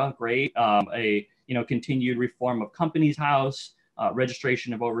FARA, great, continued reform of Companies House,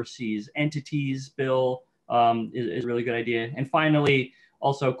 registration of overseas entities bill is a really good idea. And finally,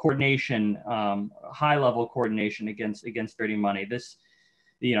 also coordination, high-level coordination against dirty money. This,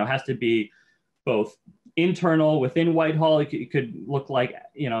 has to be both internal within Whitehall. It could look like,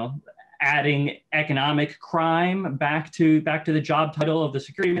 adding economic crime back to the job title of the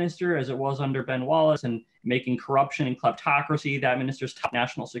security minister, as it was under Ben Wallace, and making corruption and kleptocracy that minister's top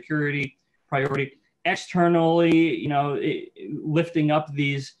national security priority. Externally, lifting up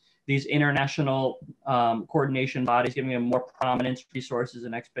these international coordination bodies, giving them more prominence, resources,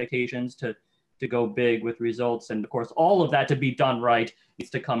 and expectations to go big with results. And of course, all of that, to be done right, needs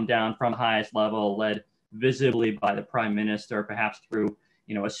to come down from highest level, led visibly by the Prime Minister, perhaps through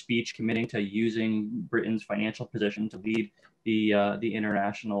a speech committing to using Britain's financial position to lead the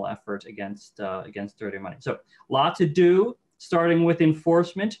international effort against dirty money. So, lots to do, starting with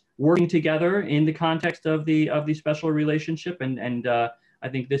enforcement, working together in the context of the special relationship, and I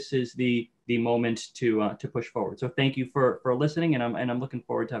think this is the moment to push forward. So thank you for listening, and I'm looking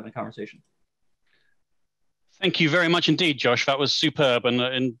forward to having a conversation. Thank you very much indeed, Josh. That was superb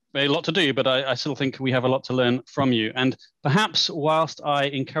and a lot to do, but I still think we have a lot to learn from you. And perhaps whilst I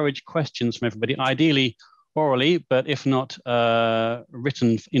encourage questions from everybody, ideally orally, but if not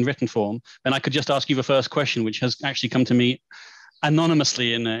written form, then I could just ask you the first question, which has actually come to me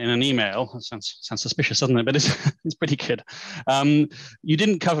anonymously in an email. That sounds suspicious, doesn't it? But it's pretty good. You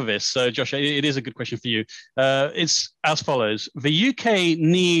didn't cover this, so Josh, it is a good question for you. It's as follows: the UK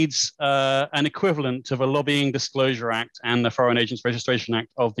needs an equivalent to the Lobbying Disclosure Act and the Foreign Agents Registration Act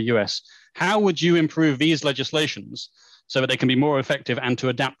of the US. How would you improve these legislations so that they can be more effective and to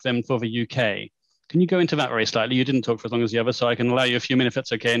adapt them for the UK? Can you go into that very slightly? You didn't talk for as long as the other, so I can allow you a few minutes if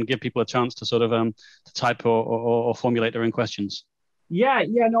that's okay, and give people a chance to sort of to type or formulate their own questions. Yeah,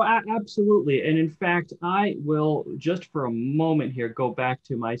 no, absolutely. And in fact, I will just for a moment here go back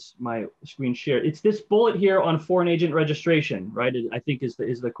to my screen share. It's this bullet here on foreign agent registration, right? I think is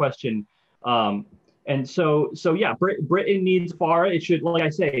the question. And so yeah, Britain needs FARA. It should, like I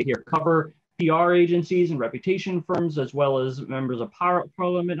say here, cover PR agencies and reputation firms as well as members of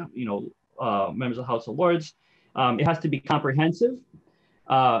Parliament, members of the House of Lords. It has to be comprehensive.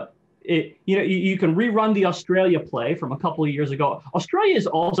 You can rerun the Australia play from a couple of years ago. Australia is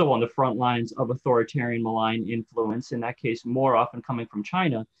also on the front lines of authoritarian malign influence, in that case, more often coming from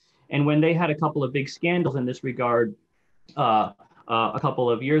China. And when they had a couple of big scandals in this regard a couple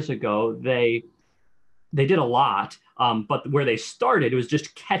of years ago, they did a lot, but where they started, it was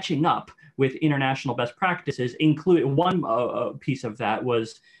just catching up with international best practices. Including one piece of that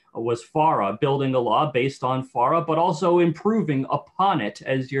was FARA, building a law based on FARA, but also improving upon it,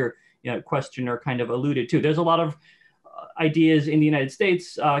 as your questioner kind of alluded to. There's a lot of ideas in the United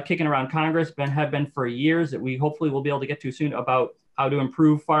States kicking around Congress, have been for years, that we hopefully will be able to get to soon, about how to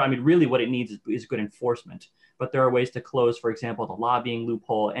improve FARA. I mean, really what it needs is good enforcement, but there are ways to close, for example, the lobbying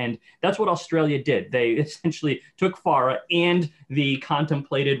loophole. And that's what Australia did. They essentially took FARA and the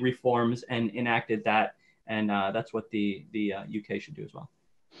contemplated reforms and enacted that. And that's what the UK should do as well.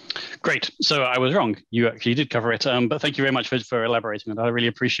 Great. So I was wrong. You actually did cover it, but thank you very much for elaborating on that. I really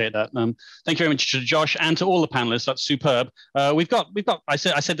appreciate that. Thank you very much to Josh and to all the panelists. That's superb. We've got. I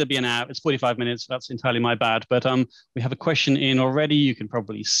said there'd be an hour. It's 45 minutes. That's entirely my bad. But we have a question in already. You can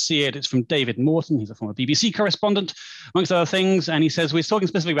probably see it. It's from David Morton. He's a former BBC correspondent, amongst other things. And he says, we're talking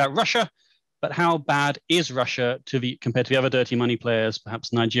specifically about Russia, but how bad is Russia compared to the other dirty money players,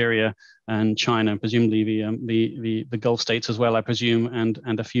 perhaps Nigeria and China, presumably the Gulf states as well, I presume,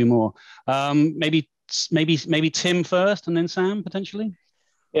 and a few more. Maybe Tim first, and then Sam potentially.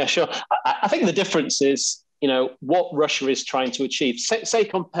 Yeah, sure. I think the difference is, what Russia is trying to achieve. Say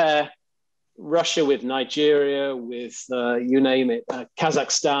compare Russia with Nigeria, with you name it,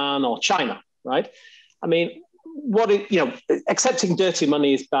 Kazakhstan or China, right? I mean, accepting dirty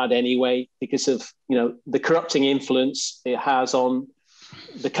money is bad anyway because of the corrupting influence it has on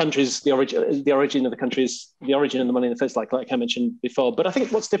the countries, the origin of the countries, the origin of the money in the first, like I mentioned before. But I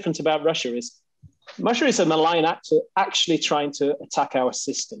think what's different about Russia is a malign actor actually trying to attack our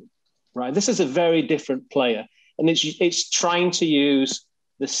system, right? This is a very different player, and it's trying to use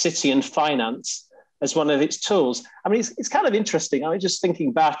the city and finance as one of its tools. I mean, it's kind of interesting. I was just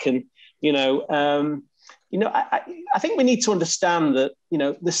thinking back, and I think we need to understand that,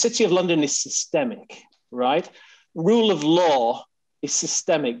 the City of London is systemic, right? Rule of law is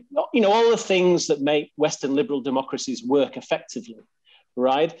systemic. All the things that make Western liberal democracies work effectively,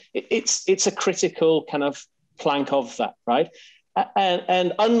 right? It's a critical kind of plank of that, right?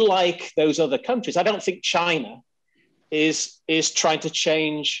 And unlike those other countries, I don't think China is trying to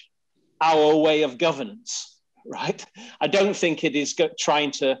change our way of governance, right? I don't think it is trying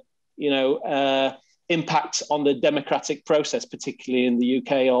to, impact on the democratic process, particularly in the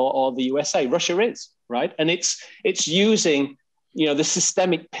UK or the USA. Russia is, right? And it's using, the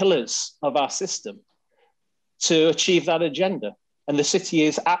systemic pillars of our system to achieve that agenda. And the city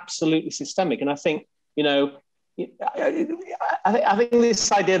is absolutely systemic. And I think, I think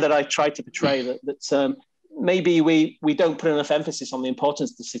this idea that I tried to portray that maybe we don't put enough emphasis on the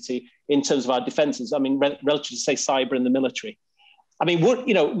importance of the city in terms of our defenses. I mean, relative to, say, cyber and the military. I mean,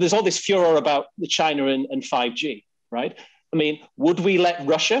 there's all this furor about the China and 5G, right? I mean, would we let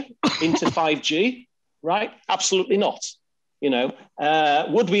Russia into 5G, right? Absolutely not.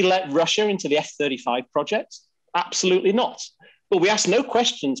 Would we let Russia into the F-35 project? Absolutely not. But we ask no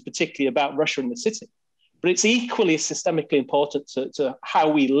questions, particularly about Russia in the city. But it's equally systemically important to how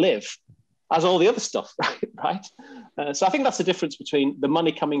we live as all the other stuff, right? So I think that's the difference between the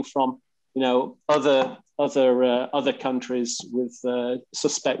money coming from other countries with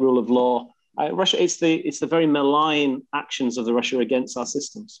suspect rule of law. Russia, it's the very malign actions of the Russia against our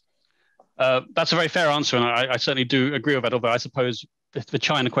systems. That's a very fair answer, and I certainly do agree with that. Although I suppose the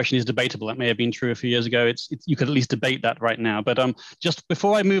China question is debatable. That may have been true a few years ago. You could at least debate that right now. But just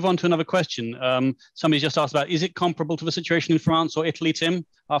before I move on to another question, somebody's just asked about, is it comparable to the situation in France or Italy, Tim?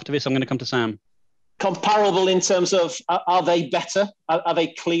 After this, I'm going to come to Sam. Comparable in terms of, are they better? Are they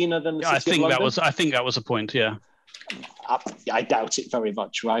cleaner than the city of London? I think that was a point, yeah. I doubt it very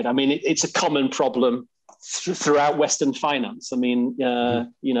much, right? I mean, it's a common problem throughout Western finance. I mean,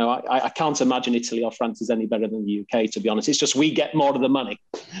 you know, I can't imagine Italy or France is any better than the UK, to be honest. It's just we get more of the money.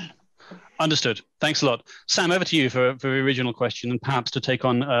 Understood. Thanks a lot. Sam, over to you for the original question, and perhaps to take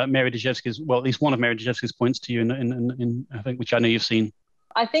on Mary Dejevsky's, well, at least one of Mary Dejevsky's points to you, in I think, which I know you've seen.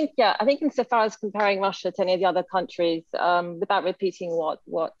 I think insofar as comparing Russia to any of the other countries, without repeating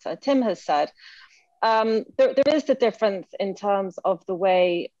what Tim has said, there is a difference in terms of the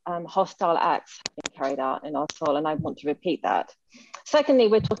way hostile acts have been carried out in our soil, and I want to repeat that. Secondly,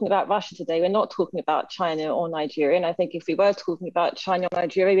 we're talking about Russia today. We're not talking about China or Nigeria. And I think if we were talking about China or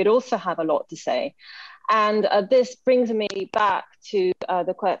Nigeria, we'd also have a lot to say. And this brings me back to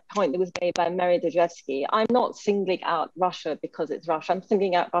the point that was made by Mary Dejevsky. I'm not singling out Russia because it's Russia. I'm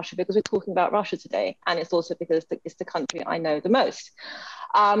singling out Russia because we're talking about Russia today. And it's also because it's the country I know the most.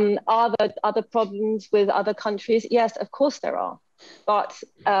 Are there other problems with other countries? Yes, of course there are. But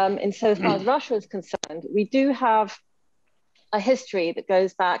insofar as Russia is concerned, we do have a history that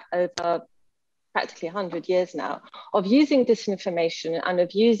goes back over practically 100 years now, of using disinformation and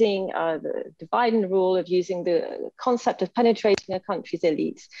of using the divide and rule, of using the concept of penetrating a country's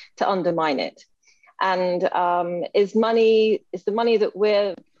elites to undermine it. And is the money that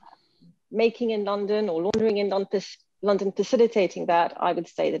we're making in London or laundering in London facilitating that? I would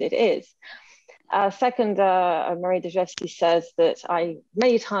say that it is. Second, Marie Dejevsky says that I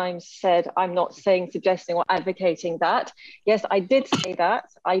many times said I'm not suggesting or advocating that. Yes, I did say that.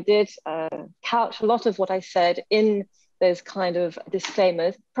 I did couch a lot of what I said in those kind of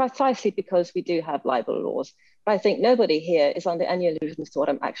disclaimers, precisely because we do have libel laws. But I think nobody here is under any illusion as to what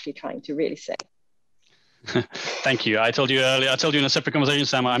I'm actually trying to really say. Thank you. I told you earlier, I told you in a separate conversation,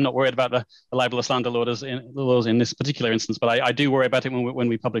 Sam, I'm not worried about the libel or slander laws in this particular instance, but I do worry about it when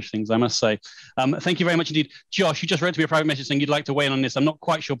we publish things, I must say. Thank you very much indeed. Josh, you just wrote to me a private message saying you'd like to weigh in on this. I'm not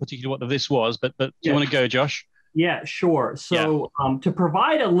quite sure particularly what this was, but do you want to go, Josh? Yeah, sure. So to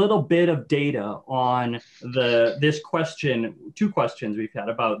provide a little bit of data on this question, two questions we've had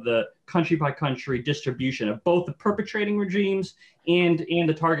about the country by country distribution of both the perpetrating regimes and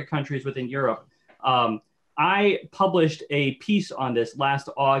the target countries within Europe. I published a piece on this last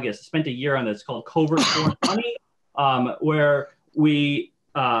August, spent a year on this, called Covert Foreign Money, where we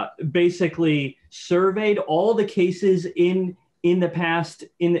basically surveyed all the cases in the past.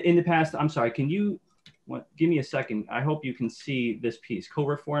 I'm sorry, can you give me a second? I hope you can see this piece,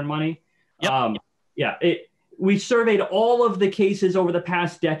 Covert Foreign Money. Yep. We surveyed all of the cases over the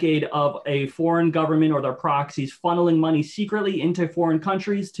past decade of a foreign government or their proxies funneling money secretly into foreign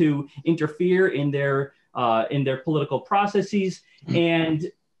countries to interfere in their political processes.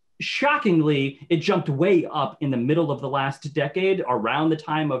 And shockingly, it jumped way up in the middle of the last decade, around the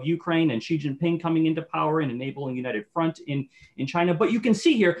time of Ukraine and Xi Jinping coming into power and enabling United Front in China. But you can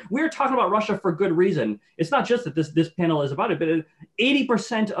see here, we're talking about Russia for good reason. It's not just that this panel is about it, but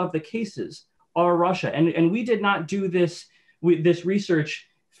 80% of the cases are Russia. And we did not do this research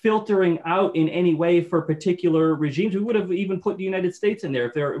filtering out in any way for particular regimes. We would have even put the United States in there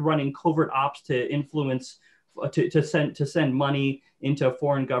if they're running covert ops to influence, to send money into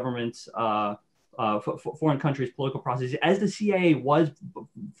foreign governments, foreign countries' political processes, as the CIA was,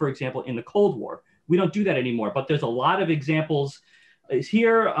 for example, in the Cold War. We don't do that anymore, but there's a lot of examples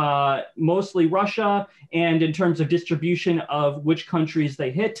here, mostly Russia, and in terms of distribution of which countries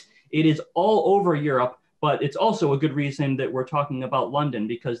they hit, it is all over Europe. But it's also a good reason that we're talking about London,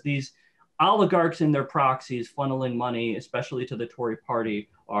 because these oligarchs and their proxies funneling money, especially to the Tory party,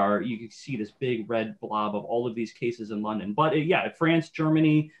 you can see this big red blob of all of these cases in London. But France,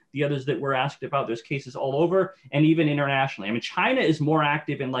 Germany, the others that were asked about, there's cases all over, and even internationally. I mean, China is more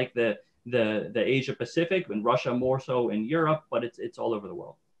active in like the Asia Pacific, and Russia more so in Europe, but it's all over the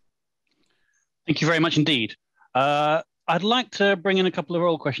world. Thank you very much indeed. I'd like to bring in a couple of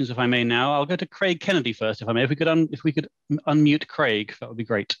oral questions, if I may now. I'll go to Craig Kennedy first, if I may. If we could unmute Craig, that would be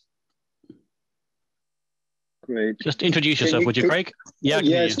great. Great. Just introduce yourself, would you, Craig? Yeah.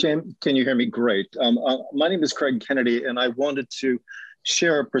 Yes, James. Can you hear me? Great. My name is Craig Kennedy, and I wanted to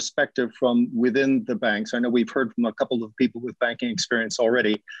share a perspective from within the banks. I know we've heard from a couple of people with banking experience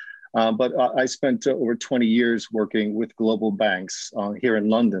already, but I spent over 20 years working with global banks here in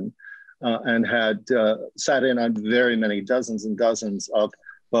London. And had sat in on very many dozens and dozens of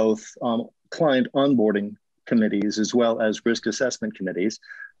both client onboarding committees as well as risk assessment committees.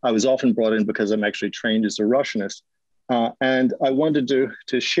 I was often brought in because I'm actually trained as a Russianist. And I wanted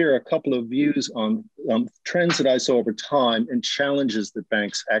to share a couple of views on trends that I saw over time and challenges that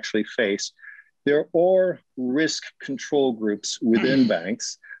banks actually face. There are risk control groups within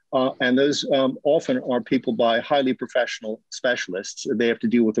banks, and those often are people by highly professional specialists. They have to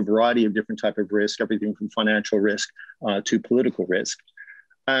deal with a variety of different types of risk, everything from financial risk to political risk.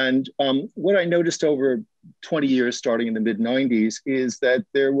 And what I noticed over 20 years, starting in the mid-90s, is that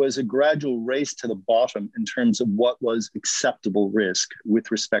there was a gradual race to the bottom in terms of what was acceptable risk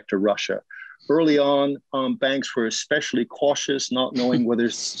with respect to Russia. Early on, banks were especially cautious, not knowing whether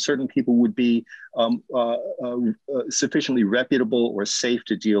certain people would be sufficiently reputable or safe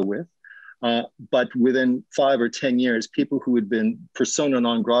to deal with. But within 5 or 10 years, people who had been persona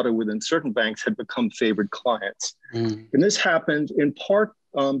non grata within certain banks had become favored clients. And this happened in part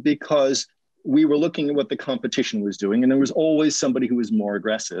because we were looking at what the competition was doing, and there was always somebody who was more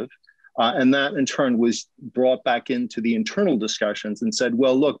aggressive. And that in turn was brought back into the internal discussions and said,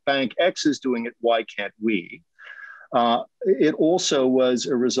 well, look, Bank X is doing it, why can't we? It also was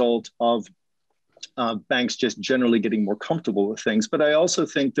a result of banks just generally getting more comfortable with things. But I also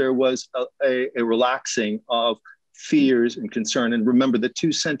think there was a relaxing of fears and concern. And remember, the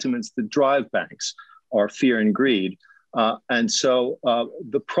two sentiments that drive banks are fear and greed. And so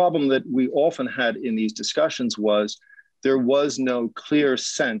the problem that we often had in these discussions was there was no clear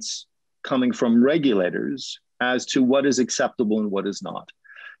sense coming from regulators as to what is acceptable and what is not.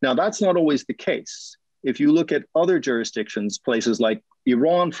 Now, that's not always the case. If you look at other jurisdictions, places like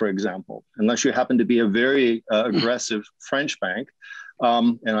Iran, for example, unless you happen to be a very aggressive French bank,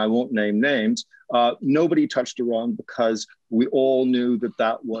 and I won't name names, nobody touched Iran because we all knew that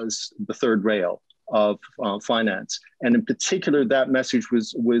that was the third rail of finance. And in particular, that message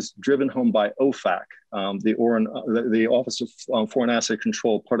was driven home by OFAC, the Office of Foreign Asset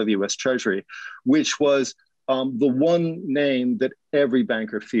Control, part of the US Treasury, which was the one name that every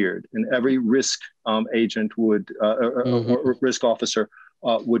banker feared and every risk agent would, or risk officer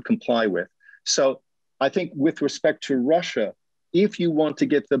would comply with. So I think with respect to Russia, if you want to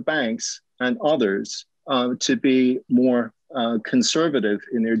get the banks and others to be more conservative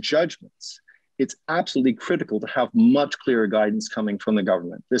in their judgments, it's absolutely critical to have much clearer guidance coming from the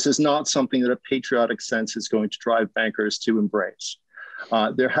government. This is not something that a patriotic sense is going to drive bankers to embrace.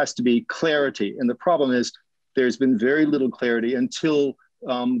 There has to be clarity. And the problem is there's been very little clarity until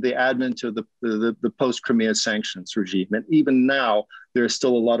the advent of the post-Crimea sanctions regime. And even now, there are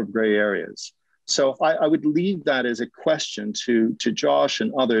still a lot of gray areas. So I would leave that as a question to Josh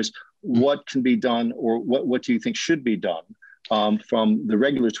and others. What can be done, or what do you think should be done from the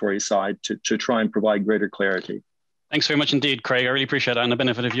regulatory side to try and provide greater clarity? Thanks very much indeed, Craig. I really appreciate that and the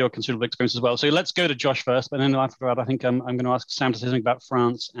benefit of your considerable experience as well. So let's go to Josh first, but then after that, I think I'm going to ask Sam to say something about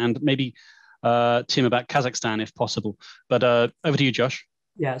France and maybe Tim about Kazakhstan if possible. But over to you, Josh.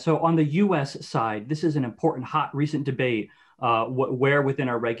 Yeah, so on the US side, this is an important, hot, recent debate. Where within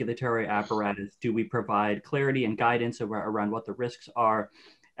our regulatory apparatus do we provide clarity and guidance around what the risks are?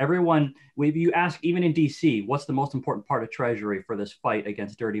 Everyone, if you ask, even in DC, what's the most important part of Treasury for this fight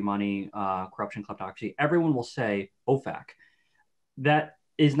against dirty money, corruption, kleptocracy? Everyone will say OFAC. That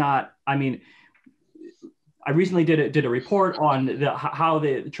is not, I mean, I recently did a report on how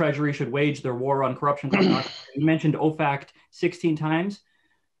the Treasury should wage their war on corruption. You mentioned OFAC 16 times.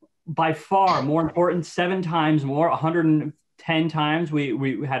 By far more important, 7 times more, 110 times,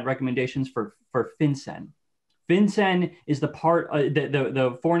 we had recommendations for FinCEN. FinCEN is the part,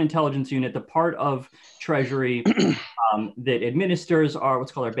 the Foreign Intelligence Unit, the part of Treasury that administers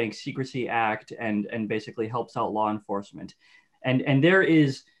what's called our Bank Secrecy Act and basically helps out law enforcement. And there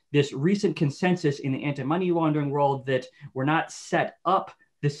is this recent consensus in the anti-money laundering world that we're not set up,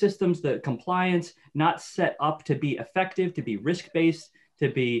 the systems, the compliance, not set up to be effective, to be risk-based, to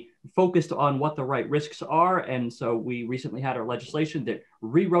be focused on what the right risks are. And so we recently had our legislation that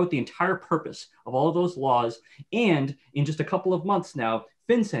rewrote the entire purpose of all of those laws. And in just a couple of months now,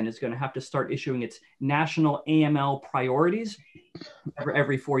 FinCEN is going to have to start issuing its national AML priorities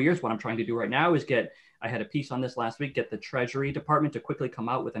every 4 years. What I'm trying to do right now is I had a piece on this last week, get the Treasury Department to quickly come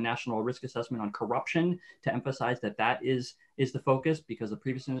out with a national risk assessment on corruption to emphasize that is the focus, because the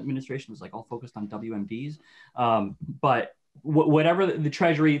previous administration was like all focused on WMDs. But whatever the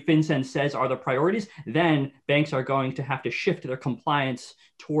Treasury FinCEN says are the priorities, then banks are going to have to shift their compliance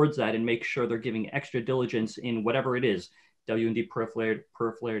towards that and make sure they're giving extra diligence in whatever it is, WMD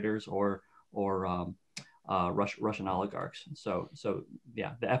perforators or Russian oligarchs. So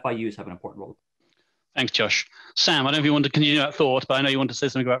yeah, the FIUs have an important role. Thanks, Josh. Sam, I don't know if you want to continue that thought, but I know you want to say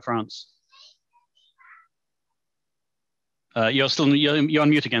something about France. You're on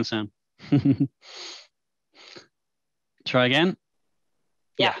mute again, Sam. Try again.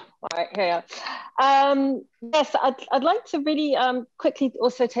 Yeah. All right, here we are. Yes, I'd like to really quickly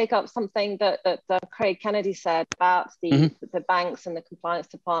also take up something that Craig Kennedy said about the banks and the compliance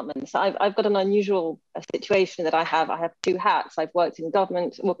departments. I've got an unusual situation that I have. I have two hats. I've worked in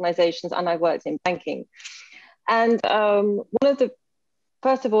government organizations and I've worked in banking. And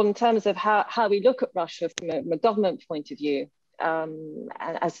first of all, in terms of how we look at Russia from a government point of view, and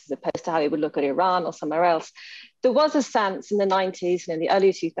as opposed to how we would look at Iran or somewhere else, there was a sense in the 90s and in the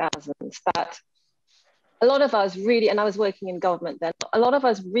early 2000s that a lot of us really, and I was working in government then, a lot of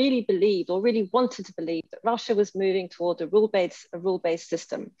us really believed or really wanted to believe that Russia was moving toward a rule-based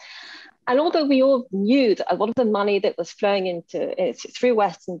system. And although we all knew that a lot of the money that was flowing through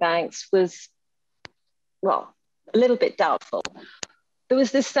Western banks was, well, a little bit doubtful, there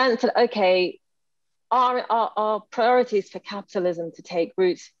was this sense that, okay, our priorities for capitalism to take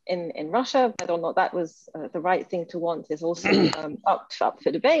root in Russia, whether or not that was the right thing to want is also up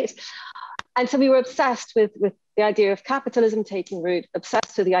for debate. And so we were obsessed with the idea of capitalism taking root,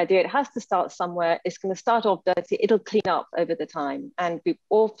 obsessed with the idea it has to start somewhere, it's going to start off dirty, it'll clean up over the time. And we've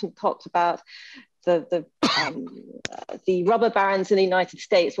often talked about the rubber barons in the United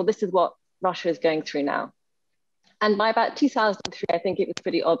States. Well, this is what Russia is going through now. And by about 2003, I think it was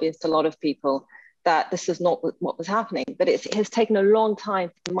pretty obvious to a lot of people that this is not what was happening, but it has taken a long time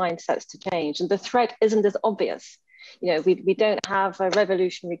for mindsets to change. And the threat isn't as obvious. You know, we don't have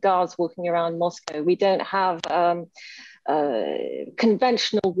revolutionary guards walking around Moscow. We don't have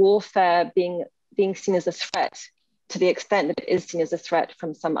conventional warfare being seen as a threat to the extent that it is seen as a threat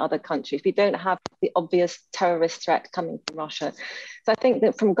from some other countries. We don't have the obvious terrorist threat coming from Russia. So I think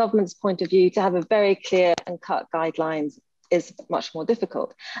that from government's point of view, to have a very clear and cut guidelines is much more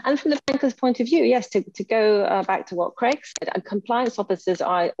difficult. And from the banker's point of view, yes, to go back to what Craig said, and compliance officers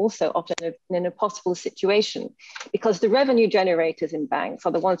are also often in an impossible situation because the revenue generators in banks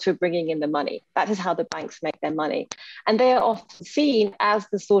are the ones who are bringing in the money. That is how the banks make their money. And they are often seen as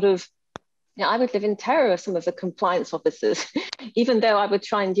the sort of, you know, I would live in terror of some of the compliance officers, even though I would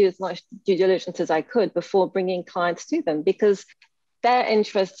try and do as much due diligence as I could before bringing clients to them, because their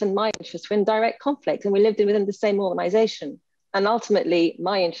interests and my interests were in direct conflict, and we lived within the same organization. And ultimately,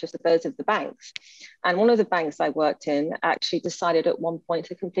 my interests are those of the banks. And one of the banks I worked in actually decided at one point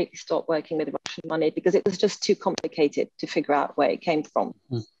to completely stop working with Russian money because it was just too complicated to figure out where it came from.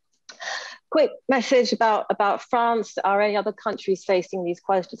 Quick message about France. Are any other countries facing these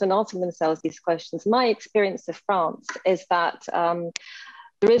questions and asking themselves these questions? My experience of France is that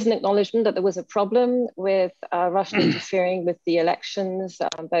there is an acknowledgement that there was a problem with Russia interfering with the elections,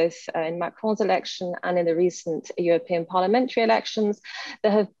 both in Macron's election and in the recent European parliamentary elections.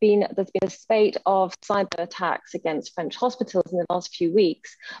 There's been a spate of cyber attacks against French hospitals in the last few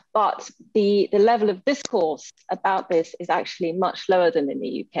weeks, but the level of discourse about this is actually much lower than in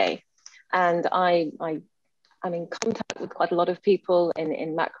the UK. And I'm in contact with quite a lot of people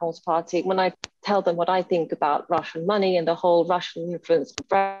in Macron's party. When I tell them what I think about Russian money and the whole Russian influence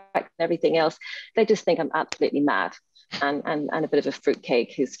and everything else, they just think I'm absolutely mad and a bit of a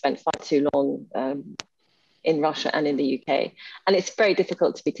fruitcake who's spent far too long in Russia and in the UK. And it's very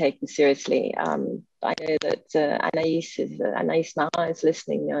difficult to be taken seriously. I know that Anaïs Marin is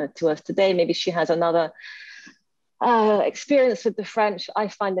listening to us today. Maybe she has another experience with the French. I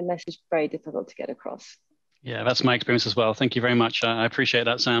find the message very difficult to get across. Yeah, that's my experience as well. Thank you very much. I appreciate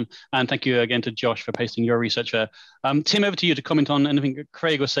that, Sam. And thank you again to Josh for pasting your research there. Tim, over to you to comment on anything that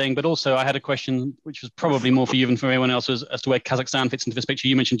Craig was saying, but also I had a question, which was probably more for you than for anyone else, as to where Kazakhstan fits into this picture.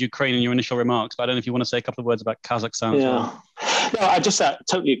 You mentioned Ukraine in your initial remarks, but I don't know if you want to say a couple of words about Kazakhstan as well. No, I just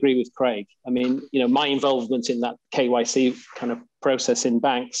totally agree with Craig. I mean, you know, my involvement in that KYC kind of process in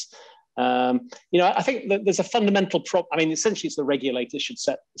banks, you know, I think that there's a fundamental problem. I mean, essentially, it's the regulators should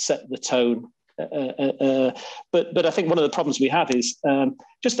set the tone. But I think one of the problems we have is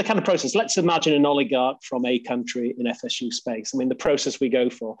just the kind of process. Let's imagine an oligarch from a country in FSU space. I mean, the process we go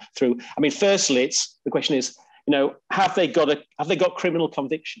through. I mean, firstly, the question is, you know, have they got criminal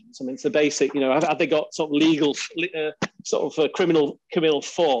convictions? I mean, it's the basic. You know, have they got sort of legal, sort of a criminal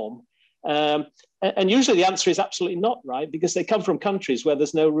form? And usually the answer is absolutely not, right? Because they come from countries where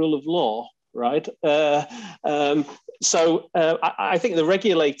there's no rule of law, right? So I think the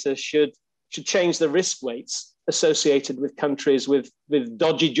regulator should change the risk weights associated with countries with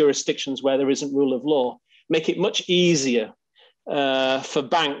dodgy jurisdictions where there isn't rule of law, make it much easier for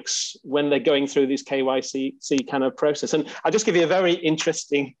banks when they're going through this KYC kind of process. And I'll just give you a very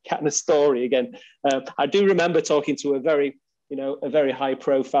interesting kind of story again. I do remember talking to a very high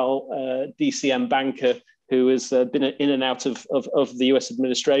profile DCM banker who has been in and out of the US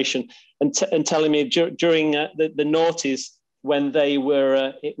administration, and telling me during the noughties, when they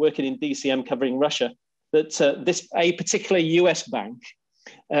were working in DCM covering Russia, that a particular US bank,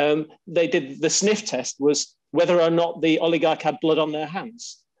 they did the sniff test was whether or not the oligarch had blood on their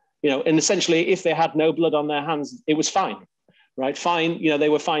hands. And essentially, if they had no blood on their hands, it was fine, right? Fine, they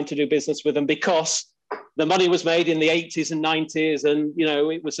were fine to do business with them because the money was made in the 80s and 90s, and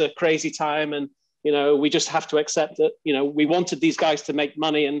it was a crazy time, and we just have to accept that. We wanted these guys to make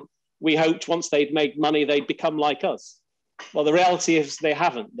money, and we hoped once they'd made money, they'd become like us. Well, the reality is they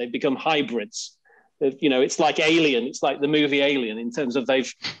haven't. They've become hybrids. It's like Alien. It's like the movie Alien in terms of they're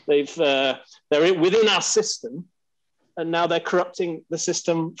within our system, and now they're corrupting the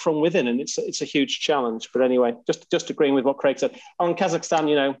system from within, and it's a huge challenge. But anyway, just agreeing with what Craig said on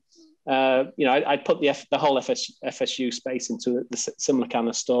Kazakhstan, I'd put the whole FSU space into the similar kind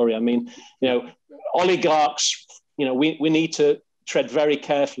of story. I mean, oligarchs, we need to tread very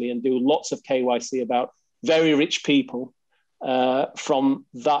carefully and do lots of KYC about very rich people from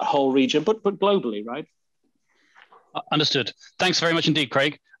that whole region, but globally, right? Understood. Thanks very much indeed,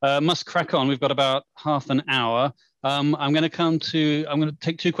 Craig. Must crack on. We've got about half an hour. I'm going to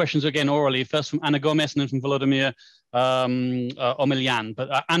take two questions again orally. First from Anna Gomez and then from Volodymyr Omelian.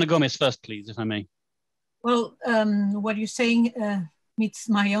 But Anna Gomez first, please, if I may. Well, what you're saying meets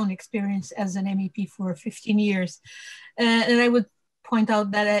my own experience as an MEP for 15 years. And I would point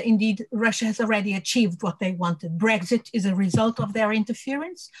out that indeed Russia has already achieved what they wanted. Brexit is a result of their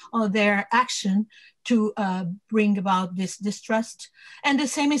interference, of their action to bring about this distrust. And the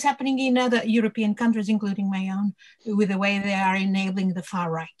same is happening in other European countries, including my own, with the way they are enabling the far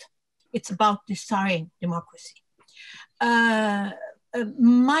right. It's about destroying democracy.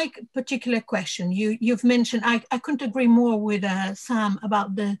 My particular question, you've mentioned, I couldn't agree more with Sam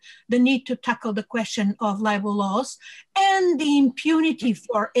about the need to tackle the question of libel laws and the impunity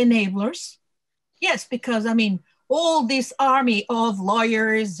for enablers. Yes, because I mean, all this army of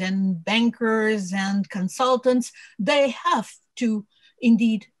lawyers and bankers and consultants, they have to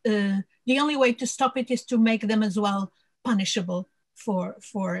indeed, the only way to stop it is to make them as well punishable for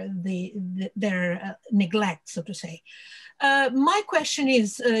their neglect, so to say. My question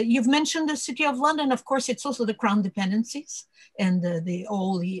is, you've mentioned the City of London. Of course, it's also the Crown dependencies and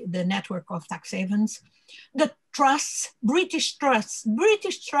the network of tax havens. The trusts, British trusts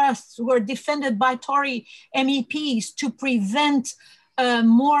were defended by Tory MEPs to prevent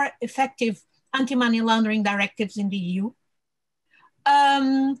more effective anti-money laundering directives in the EU.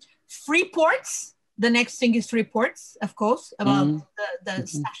 Free ports. The next thing is free ports, of course, about the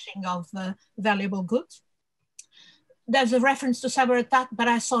stashing of valuable goods. There's a reference to cyber attack, but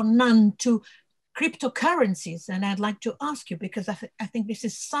I saw none to cryptocurrencies. And I'd like to ask you, because I think this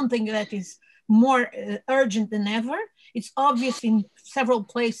is something that is more urgent than ever. It's obvious in several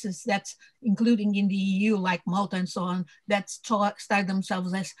places that's, including in the EU, like Malta and so on, that style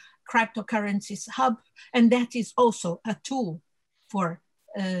themselves as cryptocurrencies hub. And that is also a tool for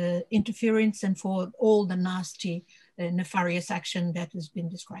interference and for all the nasty, nefarious action that has been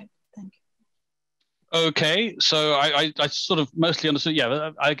described. Thank you. Okay, so I sort of mostly understood.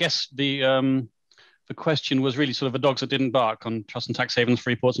 Yeah, I guess the question was really sort of the dogs that didn't bark on trust and tax havens,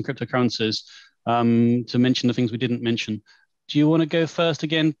 free ports, and cryptocurrencies. To mention the things we didn't mention. Do you want to go first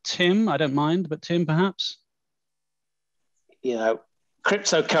again, Tim? I don't mind, but Tim, perhaps.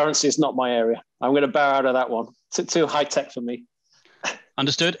 Cryptocurrency is not my area. I'm going to bow out of that one. Too high tech for me.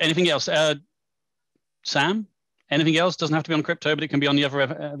 Understood. Anything else? Sam, anything else? Doesn't have to be on crypto, but it can be on the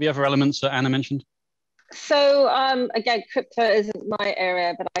other elements that Anna mentioned. So again, crypto isn't my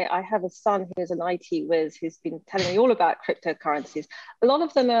area, but I have a son who's an IT whiz who's been telling me all about cryptocurrencies. A lot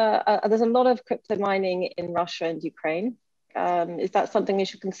of them there's a lot of crypto mining in Russia and Ukraine. Is that something you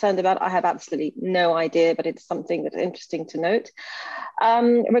should be concerned about? I have absolutely no idea, but it's something that's interesting to note.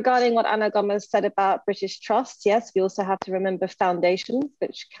 Regarding what Anna Gomez said about British trusts, yes, we also have to remember foundations,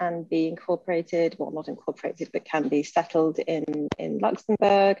 which can be incorporated, well, not incorporated, but can be settled in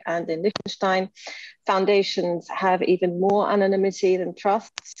Luxembourg and in Liechtenstein. Foundations have even more anonymity than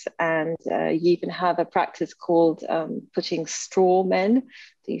trusts, and you even have a practice called putting straw men,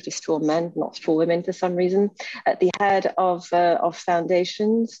 usually straw men, not straw women for some reason, at the head of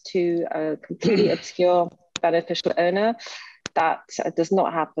foundations to completely obscure beneficial owner. That does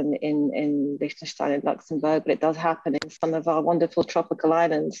not happen in Liechtenstein and Luxembourg, but it does happen in some of our wonderful tropical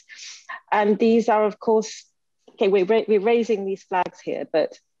islands. And these are, of course, okay, we're raising these flags here,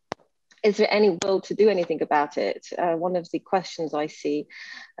 but is there any will to do anything about it? One of the questions I see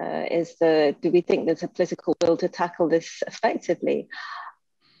is do we think there's a political will to tackle this effectively?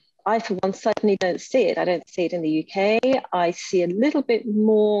 I, for one, certainly don't see it. I don't see it in the UK. I see a little bit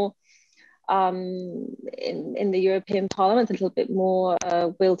more in the European Parliament, a little bit more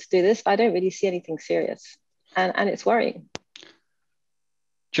will to do this, but I don't really see anything serious. And it's worrying.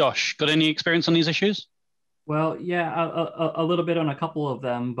 Josh, got any experience on these issues? Well, yeah, a little bit on a couple of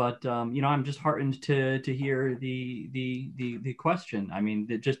them, but you know, I'm just heartened to hear the question. I mean,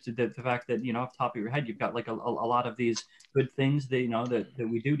 just the fact that, you know, off the top of your head, you've got like a lot of these good things that, you know, that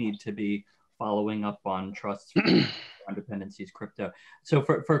we do need to be following up on: trusts, on dependencies, crypto. So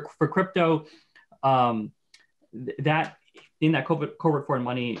for crypto, that in that corporate foreign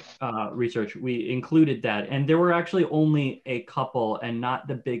money research, we included that, and there were actually only a couple, and not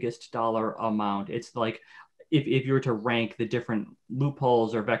the biggest dollar amount. It's like, if you were to rank the different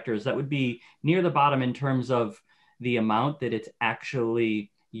loopholes or vectors, that would be near the bottom in terms of the amount that it's actually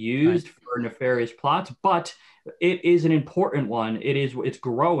used for nefarious plots, but it is an important one. It's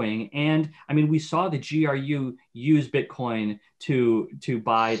growing. And I mean, we saw the GRU use Bitcoin to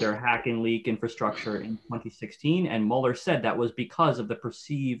buy their hack and leak infrastructure in 2016. And Mueller said that was because of the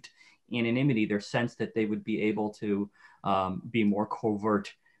perceived anonymity, their sense that they would be able to be more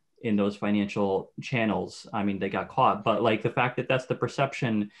covert in those financial channels. I mean, they got caught, but like the fact that that's the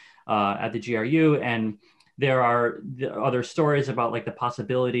perception at the GRU, and there are other stories about like the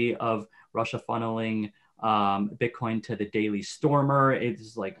possibility of Russia funneling Bitcoin to the Daily Stormer.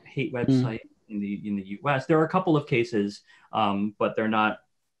 It's like a hate website in the US. There are a couple of cases, but they're not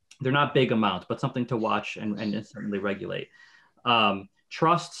big amounts, but something to watch and certainly regulate.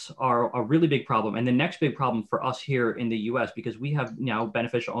 Trusts are a really big problem. And the next big problem for us here in the US, because we have now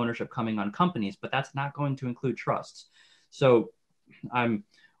beneficial ownership coming on companies, but that's not going to include trusts. So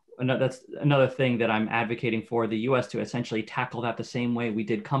that's another thing that I'm advocating for the US to essentially tackle that the same way we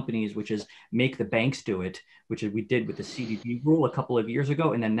did companies, which is make the banks do it, which is we did with the CDB rule a couple of years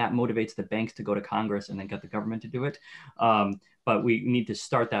ago. And then that motivates the banks to go to Congress and then get the government to do it. But we need to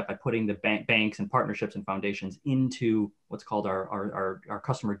start that by putting the banks and partnerships and foundations into what's called our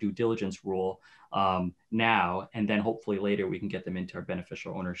customer due diligence rule now, and then hopefully later we can get them into our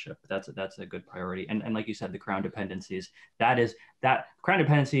beneficial ownership. That's a good priority. And like you said, the crown dependencies, that crown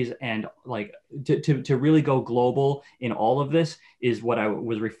dependencies, and like to really go global in all of this is what I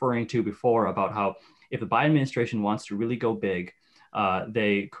was referring to before about how if the Biden administration wants to really go big,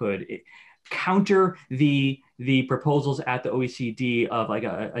 they could counter the proposals at the OECD of like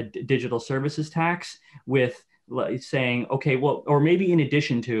a digital services tax with saying, okay, well, or maybe in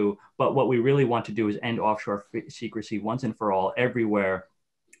addition to, but what we really want to do is end offshore secrecy once and for all everywhere,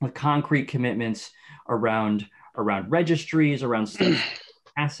 with concrete commitments around registries, around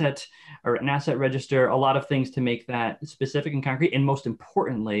asset or an asset register, a lot of things to make that specific and concrete, and most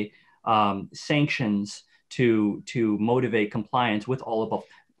importantly, sanctions to motivate compliance with all above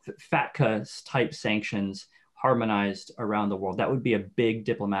FATCA type sanctions harmonized around the world. That would be a big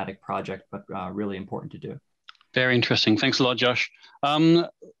diplomatic project, but really important to do. Very interesting. Thanks a lot, Josh. I'm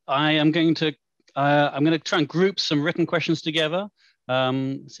going to try and group some written questions together.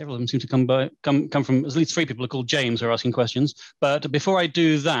 Several of them seem to come from at least three people who are called James who are asking questions. But before I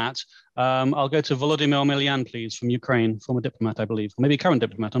do that, I'll go to Volodymyr Milyan, please, from Ukraine, former diplomat, I believe, or maybe current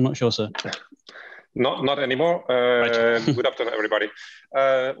diplomat. I'm not sure, sir. Not anymore. Right. Good afternoon, everybody.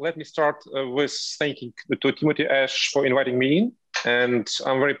 Let me start with thanking to Timothy Ash for inviting me in, and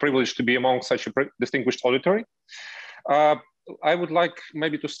I'm very privileged to be among such a distinguished auditory. I would like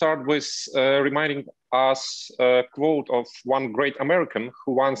maybe to start with reminding us a quote of one great American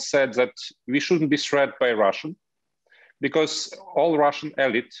who once said that we shouldn't be threatened by Russia because all Russian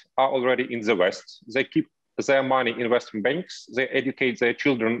elite are already in the West. They keep their money in Western banks, they educate their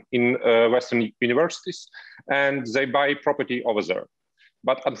children in Western universities, and they buy property over there.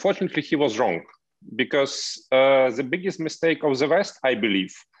 But unfortunately, he was wrong, because the biggest mistake of the West, I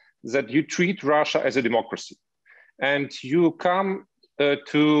believe, that you treat Russia as a democracy. And you come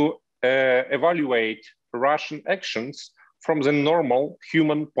to evaluate Russian actions from the normal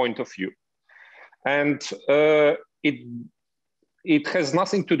human point of view. And it has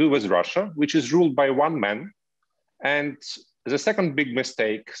nothing to do with Russia, which is ruled by one man. And the second big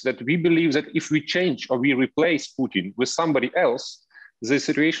mistake is that we believe that if we change or we replace Putin with somebody else, the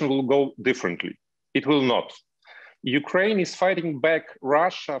situation will go differently. It will not. Ukraine is fighting back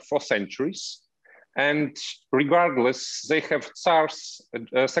Russia for centuries. And regardless, they have tsars,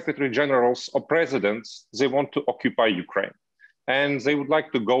 secretary generals, or presidents, they want to occupy Ukraine. And they would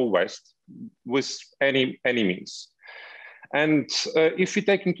like to go west with any means. And if we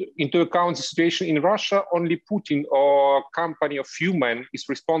take into account the situation in Russia, only Putin or a company of few men is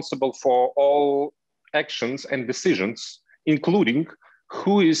responsible for all actions and decisions, including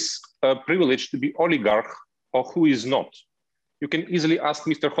who is privileged to be oligarch or who is not. You can easily ask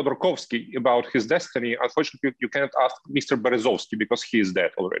Mr. Khodorkovsky about his destiny. Unfortunately, you cannot ask Mr. Berezovsky because he is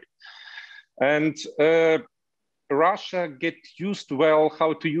dead already. And Russia get used well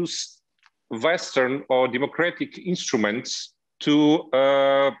how to use Western or democratic instruments to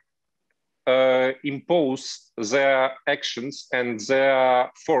impose their actions and their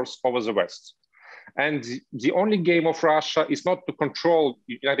force over the West. And the only game of Russia is not to control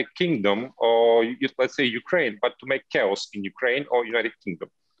United Kingdom or, let's say, Ukraine, but to make chaos in Ukraine or United Kingdom.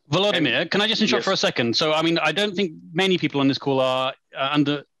 Volodymyr, can I just interrupt for a second? So, I mean, I don't think many people on this call are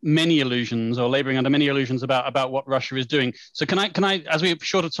under many illusions or laboring under many illusions about what Russia is doing. So can I, as we have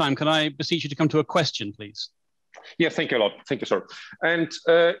short of time, can I beseech you to come to a question, please? Yeah, thank you a lot. Thank you, sir. And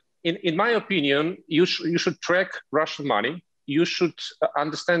in my opinion, you should track Russian money. You should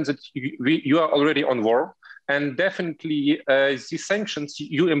understand that you are already on war. And definitely the sanctions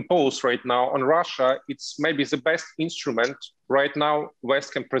you impose right now on Russia, it's maybe the best instrument right now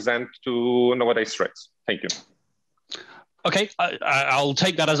West can present to nowadays threats. Thank you. Okay, I'll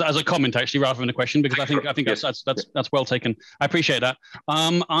take that as a comment actually, rather than a question, because I think yes. that's well taken. I appreciate that.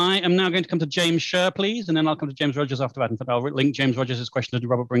 I am now going to come to James Sher, please, and then I'll come to James Rogers after that. In fact, I'll link James Rogers' question to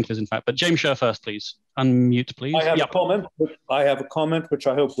Robert Brinkley's, in fact. But James Sher first, please. Unmute, please. I have a comment. I have a comment which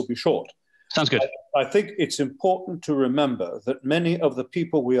I hope will be short. Sounds good. I think it's important to remember that many of the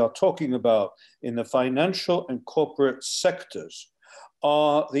people we are talking about in the financial and corporate sectors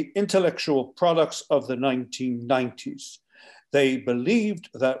are the intellectual products of the 1990s. They believed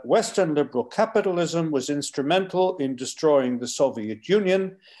that Western liberal capitalism was instrumental in destroying the Soviet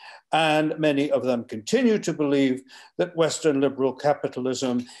Union, and many of them continue to believe that Western liberal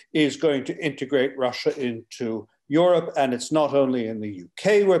capitalism is going to integrate Russia into Europe. And it's not only in the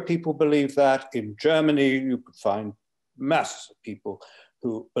UK where people believe that. In Germany, you could find masses of people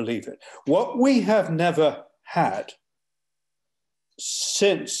who believe it. What we have never had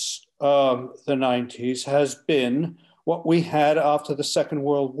since the 90s has been what we had after the Second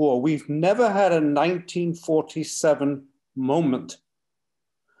World War. We've never had a 1947 moment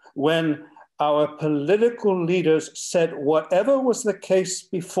when our political leaders said whatever was the case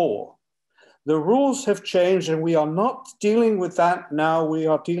before, the rules have changed and we are not dealing with that now, we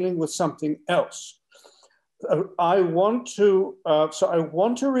are dealing with something else. I want to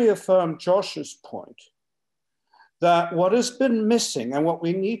reaffirm Josh's point that what has been missing and what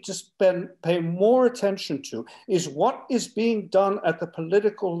we need to pay more attention to is what is being done at the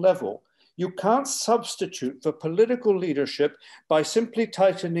political level. You can't substitute for political leadership by simply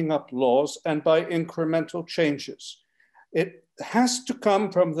tightening up laws and by incremental changes. It has to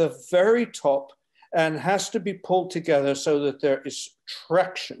come from the very top and has to be pulled together so that there is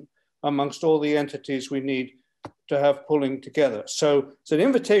traction amongst all the entities we need to have pulling together. So it's an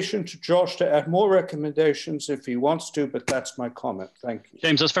invitation to Josh to add more recommendations if he wants to, but that's my comment. Thank you.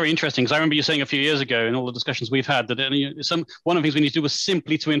 James, that's very interesting, because I remember you saying a few years ago in all the discussions we've had that one of the things we need to do was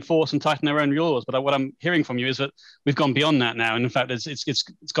simply to enforce and tighten our own laws. But what I'm hearing from you is that we've gone beyond that now. And in fact, it's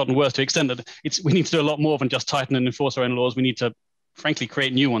gotten worse to the extent that we need to do a lot more than just tighten and enforce our own laws. We need to, frankly,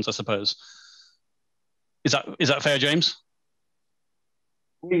 create new ones, I suppose. Is that fair, James?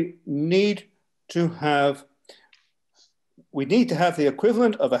 We need to have the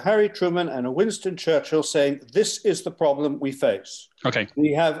equivalent of a Harry Truman and a Winston Churchill saying, this is the problem we face. Okay.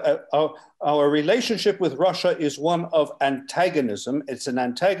 We have our relationship with Russia is one of antagonism. It's an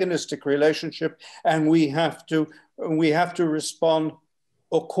antagonistic relationship, and we have to respond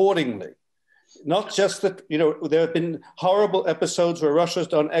accordingly. Not just that, there have been horrible episodes where Russia's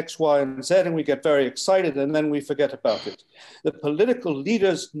done X, Y, and Z, and we get very excited, and then we forget about it. The political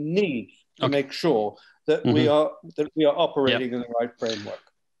leaders need to make sure that we are operating in the right framework.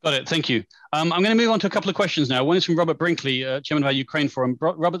 Got it. Thank you. I'm going to move on to a couple of questions now. One is from Robert Brinkley, chairman of our Ukraine Forum.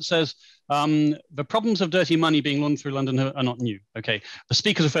 Robert says, the problems of dirty money being laundered through London are not new. Okay. The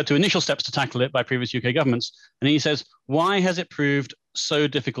speakers referred to initial steps to tackle it by previous UK governments. And he says, why has it proved so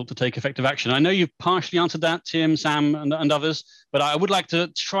difficult to take effective action? I know you've partially answered that, Tim, Sam, and others, but I would like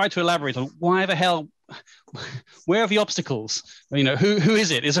to try to elaborate on why the hell, where are the obstacles? Who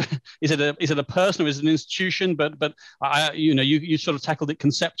is it? Is it a person or is it an institution? But you sort of tackled it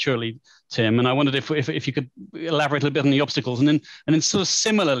conceptually, Tim, and I wondered if you could elaborate a little bit on the obstacles, and then sort of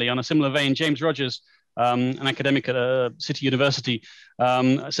similarly, on a similar vein, James Rogers, an academic at City University,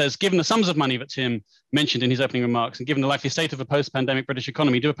 says, given the sums of money that Tim mentioned in his opening remarks, and given the likely state of a post-pandemic British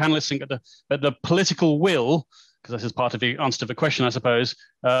economy, do a panelists think that the political will, because this is part of the answer to the question, I suppose,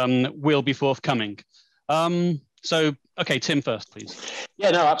 will be forthcoming? So, okay, Tim first, please.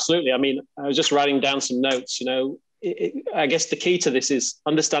 Yeah, no, absolutely. I mean, I was just writing down some notes. I guess the key to this is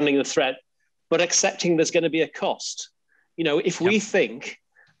understanding the threat, but accepting there's going to be a cost. You know, if we think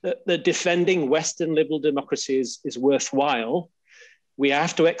that defending Western liberal democracy is worthwhile, we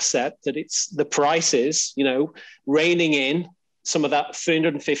have to accept that it's the price is, you know, reining in some of that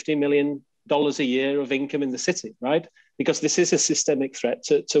 $350 million a year of income in the city, right? Because this is a systemic threat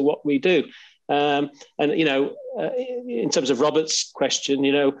to what we do. And, you know, in terms of Robert's question,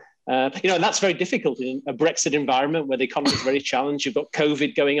 and that's very difficult in a Brexit environment where the economy is very challenged. You've got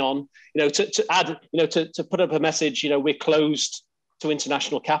COVID going on, to add, to put up a message, we're closed to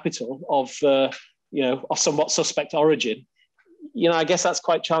international capital of somewhat suspect origin. I guess that's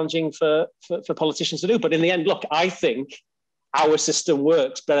quite challenging for politicians to do. But in the end, look, I think our system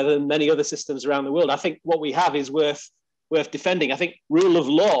works better than many other systems around the world. I think what we have is worth defending. I think rule of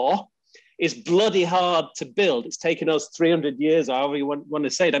law is bloody hard to build. It's taken us 300 years, however you want to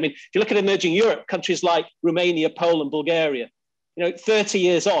say it. I mean, if you look at emerging Europe, countries like Romania, Poland, Bulgaria, 30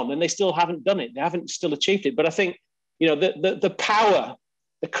 years on, and they still haven't done it. They haven't still achieved it. But I think, the power,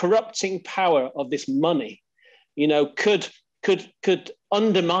 the corrupting power of this money, could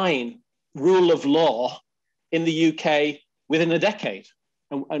undermine rule of law in the UK within a decade.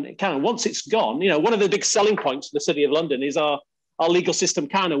 And it kind of, once it's gone, one of the big selling points of the City of London is our legal system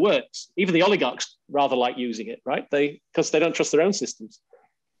kind of works. Even the oligarchs rather like using it, right? Because they don't trust their own systems.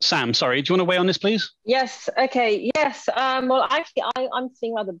 Sam, sorry, do you want to weigh on this, please? Yes. Okay. Yes. Well, actually, I'm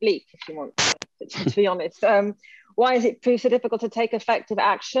seeing rather bleak, if you want, to be honest. Why is it proved so difficult to take effective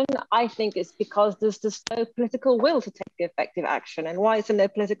action? I think it's because there's just no political will to take effective action. And why is there no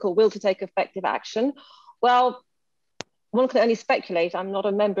political will to take effective action? Well, one can only speculate. I'm not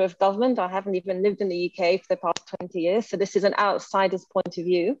a member of government. I haven't even lived in the UK for the past 20 years. So this is an outsider's point of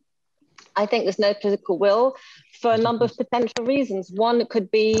view. I think there's no political will for a number of potential reasons. One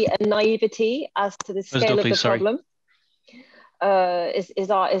could be a naivety as to the scale of the problem. Is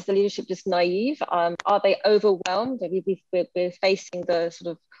the leadership just naive? Are they overwhelmed? We're facing the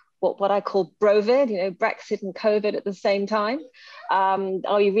sort of what I call brovid, Brexit and COVID at the same time. Are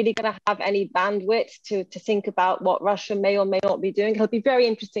we really going to have any bandwidth to think about what Russia may or may not be doing? It'll be very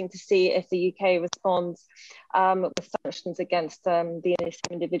interesting to see if the UK responds with sanctions against the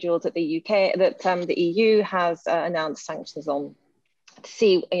individuals that the EU has announced sanctions on, to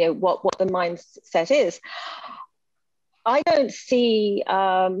see what the mindset is. I don't see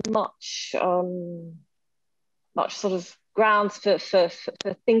much sort of grounds for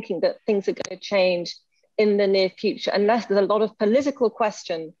thinking that things are going to change in the near future, unless there's a lot of political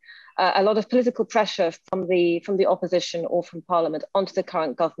question, a lot of political pressure from the opposition or from Parliament onto the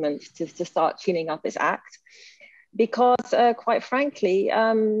current government to start tuning up its act. Because quite frankly,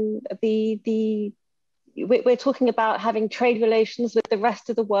 we're talking about having trade relations with the rest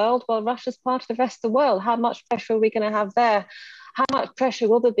of the world. Well, Russia's part of the rest of the world. How much pressure are we going to have there? How much pressure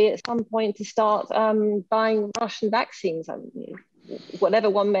will there be at some point to start buying Russian vaccines? Whatever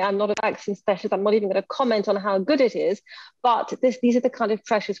one may, I'm not a vaccine specialist. I'm not even going to comment on how good it is. But these are the kind of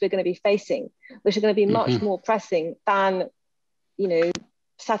pressures we're going to be facing, which are going to be much more pressing than,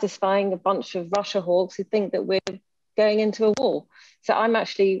 satisfying a bunch of Russia hawks who think that we're going into a war. So I'm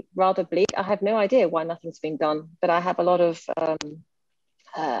actually rather bleak. I have no idea why nothing's been done, but I have a lot of,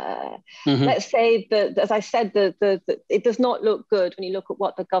 let's say that, as I said, it does not look good when you look at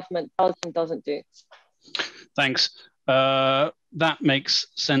what the government does and doesn't do. Thanks. That makes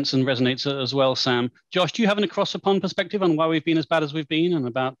sense and resonates as well, Sam. Josh, do you have an across-the-pond perspective on why we've been as bad as we've been and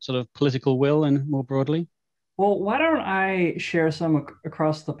about sort of political will and more broadly? Well, why don't I share some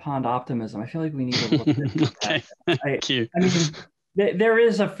across-the-pond optimism? I feel like we need a little bit. Okay, thank you. I mean, there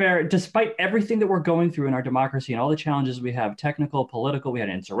is despite everything that we're going through in our democracy and all the challenges we have, technical, political, we had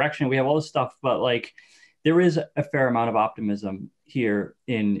insurrection, we have all this stuff, but there is a fair amount of optimism here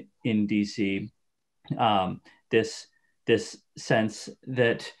in DC. This sense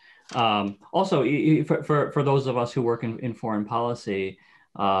that also for those of us who work in foreign policy,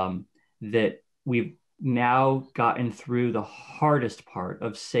 that we've now gotten through the hardest part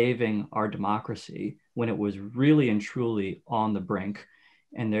of saving our democracy when it was really and truly on the brink.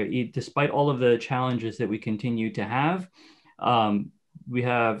 And despite all of the challenges that we continue to have, we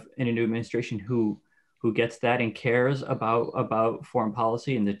have a new administration who gets that and cares about foreign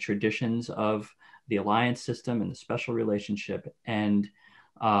policy and the traditions of the alliance system and the special relationship. And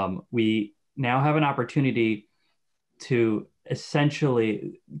we now have an opportunity to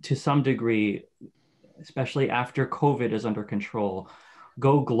essentially, to some degree, especially after COVID is under control,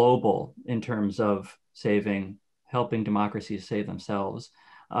 go global in terms of helping democracies save themselves.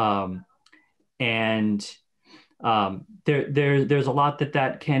 And there's a lot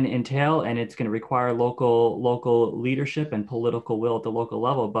that can entail, and it's going to require local leadership and political will at the local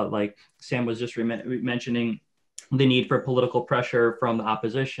level. But like Sam was just mentioning, the need for political pressure from the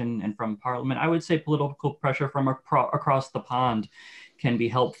opposition and from parliament, I would say political pressure from across the pond can be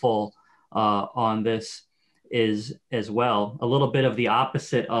helpful on this as well. A little bit of the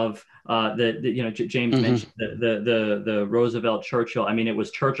opposite of James mentioned the Roosevelt Churchill. I mean, it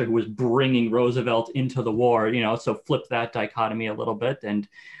was Churchill who was bringing Roosevelt into the war, so flip that dichotomy a little bit. And,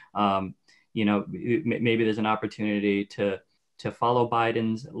 maybe there's an opportunity to follow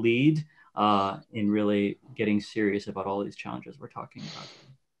Biden's lead in really getting serious about all these challenges we're talking about.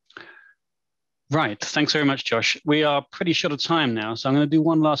 Right. Thanks very much, Josh. We are pretty short of time now, so I'm going to do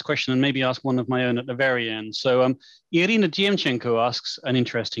one last question and maybe ask one of my own at the very end. So Irina Diemchenko asks an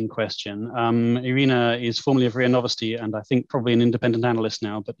interesting question. Irina is formerly of RIA Novosti and I think probably an independent analyst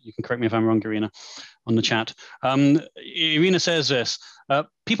now, but you can correct me if I'm wrong, Irina, on the chat. Irina says this,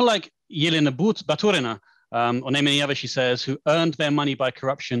 people like Yelena Baturina, or name any other, she says, who earned their money by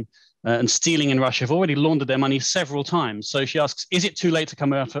corruption and stealing in Russia have already laundered their money several times. So she asks, is it too late to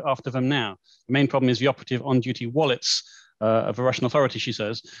come after them now? The main problem is the operative on-duty wallets of the Russian authority, she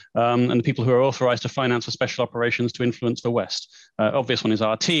says, and the people who are authorized to finance for special operations to influence the West. Obvious one is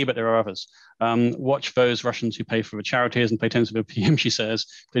RT, but there are others. Watch those Russians who pay for the charities and pay tens of a PM, she says,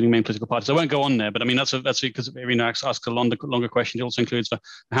 including main political parties. I won't go on there, but I mean, that's because Irina asks a longer question. It also includes the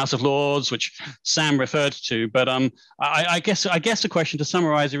House of Lords, which Sam referred to. But I guess the question to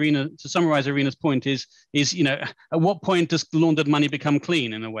summarize Irina's point is at what point does laundered money become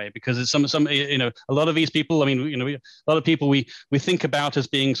clean in a way? Because it's a lot of these people, a lot of people we think about as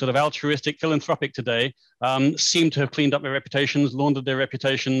being sort of altruistic, philanthropic today, seem to have cleaned up their reputations, laundered their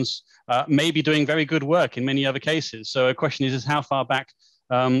reputations, maybe doing very good work in many other cases. So a question is how far back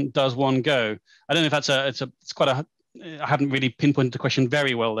does one go? I don't know if it's quite a, I haven't really pinpointed the question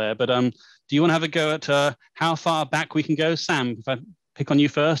very well there, but do you want to have a go at how far back we can go? Sam, if I pick on you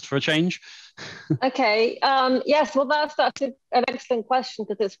first for a change. Okay, yes, well, that's an excellent question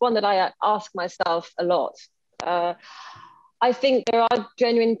because it's one that I ask myself a lot. I think there are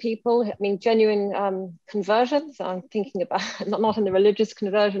genuine people, genuine conversions. I'm thinking about, not in the religious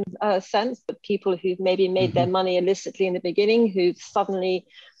conversion sense, but people who've maybe made their money illicitly in the beginning, who've suddenly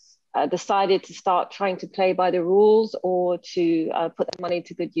decided to start trying to play by the rules or to put their money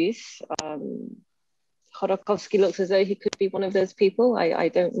to good use. Khodorkovsky looks as though he could be one of those people. I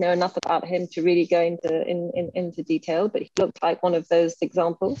don't know enough about him to really go into detail, but he looked like one of those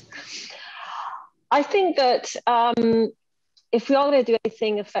examples. I think that if we are going to do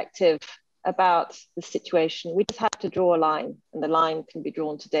anything effective about the situation, we just have to draw a line, and the line can be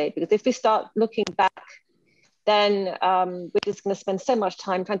drawn today. Because if we start looking back, then we're just going to spend so much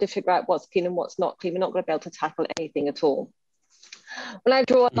time trying to figure out what's clean and what's not clean. We're not going to be able to tackle anything at all. When I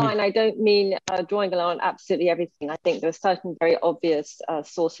draw a line, I don't mean drawing a line on absolutely everything. I think there are certain very obvious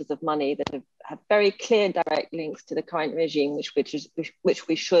sources of money that have very clear direct links to the current regime, which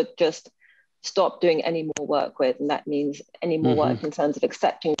we should just stop doing any more work with. And that means any more work in terms of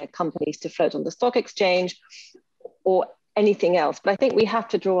accepting their companies to float on the stock exchange or anything else. But I think we have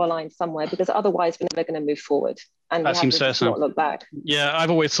to draw a line somewhere because otherwise we're never going to move forward. And that seems fair, not look back. Yeah, I've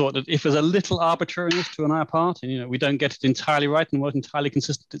always thought that if there's a little arbitrariness to our part and we don't get it entirely right and we're entirely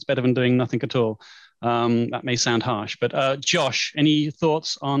consistent, it's better than doing nothing at all. That may sound harsh, but Josh, any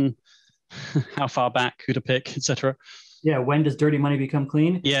thoughts on how far back, who to pick, etc.? Yeah, when does dirty money become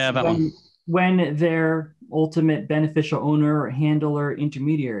clean? Yeah, that one. When their ultimate beneficial owner, handler,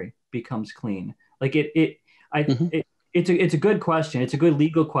 intermediary becomes clean. Like it's a good question. It's a good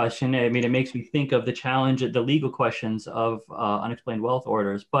legal question. I mean, it makes me think of the legal questions of unexplained wealth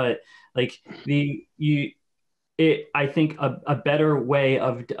orders. But like I think a better way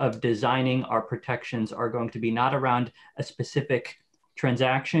of designing our protections are going to be not around a specific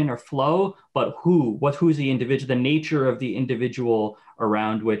transaction or flow, but who's the individual, the nature of the individual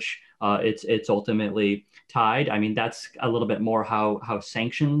around which it's ultimately tied. I mean, that's a little bit more how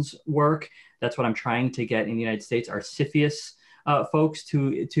sanctions work. That's what I'm trying to get in the United States, our CFIUS folks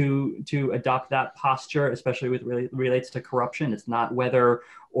to adopt that posture, especially with relates to corruption. It's not whether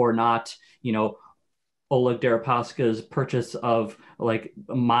or not, Oleg Deripaska's purchase of like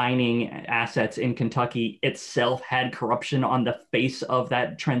mining assets in Kentucky itself had corruption on the face of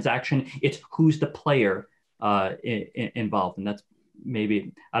that transaction. It's who's the player involved. And that's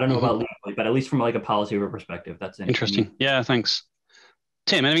maybe, I don't know about legally, but at least from like a policy perspective, that's interesting. Yeah, thanks.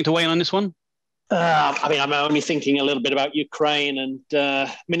 Tim, anything to weigh in on this one? I'm only thinking a little bit about Ukraine. And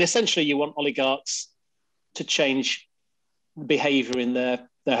essentially you want oligarchs to change behavior in their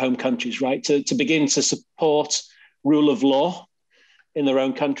their home countries, right? To begin to support rule of law in their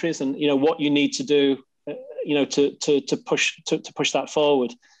own countries, and what you need to do, to push that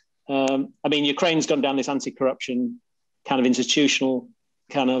forward. I mean, Ukraine's gone down this anti-corruption kind of institutional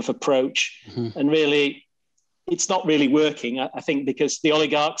kind of approach, and really, it's not really working. I think because the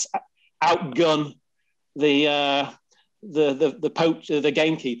oligarchs outgun the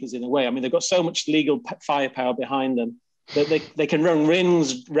gamekeepers in a way. I mean, they've got so much legal firepower behind them that they can run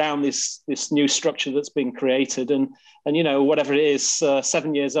rings around this new structure that's been created, and whatever it is,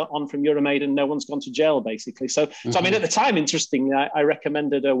 7 years on from Euromaidan, no one's gone to jail basically. So I mean, at the time, interestingly, I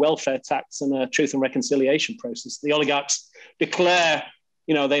recommended a welfare tax and a truth and reconciliation process. The oligarchs declare,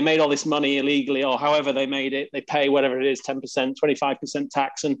 they made all this money illegally, or however they made it, they pay whatever it is, 10%, 25%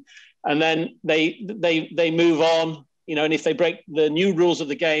 tax, and then they move on, and if they break the new rules of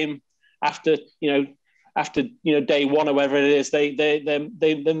the game after day one or whatever it is,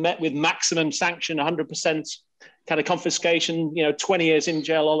 they're met with maximum sanction, 100% kind of confiscation, 20 years in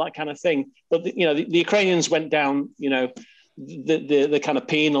jail, all that kind of thing. But the Ukrainians went down, the kind of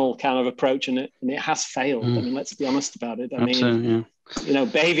penal kind of approach, and it has failed. I mean, let's be honest about it. I mean,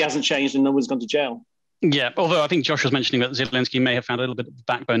 behavior hasn't changed, and no one's gone to jail. Yeah, although I think Josh was mentioning that Zelensky may have found a little bit of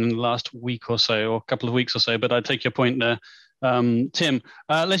backbone in the last week or so, or a couple of weeks or so, but I take your point there. Tim,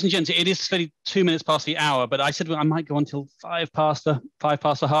 ladies and gents, it is 32 minutes past the hour, but I said I might go until 5 past or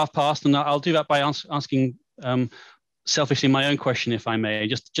half past, and I'll do that by asking selfishly my own question, if I may,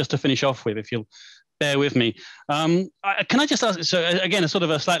 just to finish off with, if you'll bear with me. Can I just ask, so again, a sort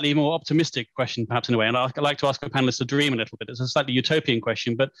of a slightly more optimistic question, perhaps in a way, and I'd like to ask the panelists to dream a little bit. It's a slightly utopian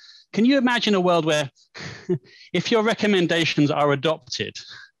question, but can you imagine a world where if your recommendations are adopted,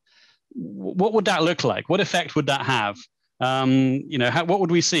 what would that look like? What effect would that have? What would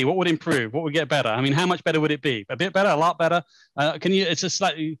we see? What would improve? What would get better? I mean, how much better would it be? A bit better, a lot better? Can you? It's a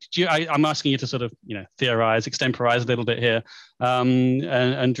slightly. I'm asking you to sort of, theorize, extemporize a little bit here,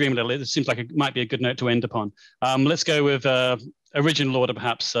 and dream a little. It seems like it might be a good note to end upon. Let's go with original order,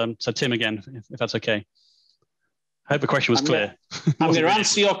 perhaps. So Tim again, if that's okay. I hope the question was clear. I'm going to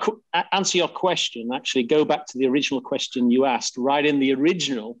answer your question. Actually, go back to the original question you asked. Right in the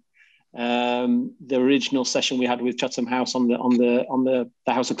original session we had with Chatham House on the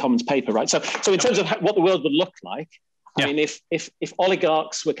House of Commons paper, right? So in terms of what the world would look like, I mean, if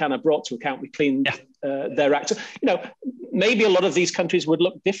oligarchs were kind of brought to account, we cleaned their act. Maybe a lot of these countries would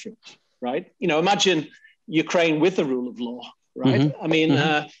look different, right? Imagine Ukraine with the rule of law, right? I mean,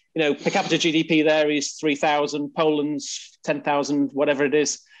 per capita GDP there is 3,000, Poland's 10,000, whatever it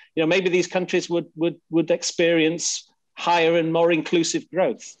is. Maybe these countries would experience higher and more inclusive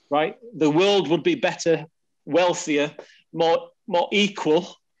growth, right? The world would be better, wealthier, more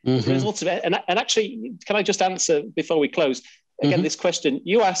equal as a result of it. And actually, can I just answer before we close? Again, this question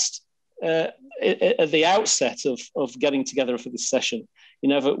you asked at the outset of getting together for this session,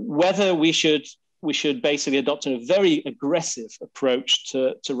 whether we should basically adopt a very aggressive approach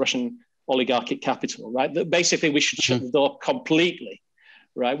to Russian oligarchic capital, right? That basically we should shut the door completely,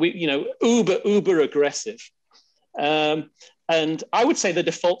 right? Uber aggressive. And I would say the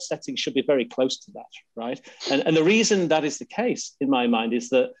default setting should be very close to that, right? And the reason that is the case, in my mind, is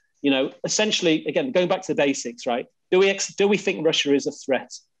that, essentially, again, going back to the basics, right? Do we think Russia is a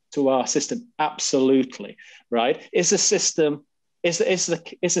threat to our system? Absolutely, right? Is a system, is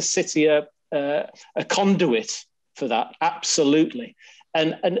a city a conduit for that? Absolutely.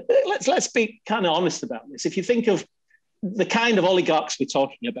 And let's be kind of honest about this. If you think of the kind of oligarchs we're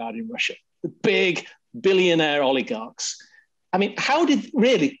talking about in Russia, the big billionaire oligarchs. I mean,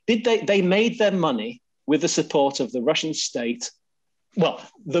 they made their money with the support of the Russian state? Well,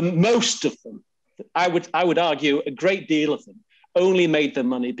 the most of them, I would argue a great deal of them, only made their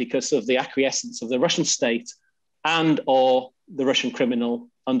money because of the acquiescence of the Russian state and or the Russian criminal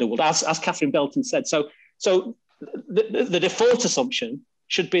underworld, as Catherine Belton said. So the default assumption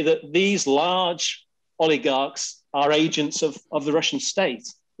should be that these large oligarchs are agents of the Russian state,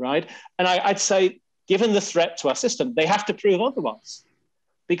 right? And I'd say, given the threat to our system, they have to prove otherwise,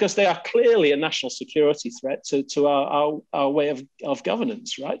 because they are clearly a national security threat to our way of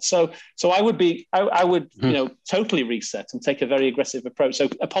governance, right? So I would totally reset and take a very aggressive approach. So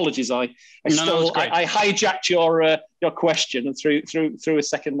apologies, I hijacked your question and threw a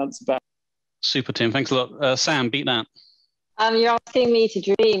second answer back. Super, Tim. Thanks a lot. Sam, beat that. You're asking me to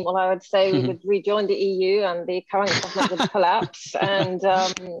dream. Well, I would say we would rejoin the EU and the current government would collapse, and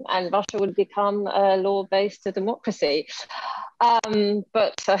Russia would become a law-based democracy.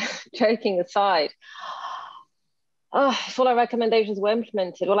 But joking aside, If all our recommendations were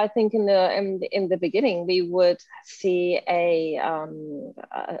implemented, well, I think in the beginning we would see a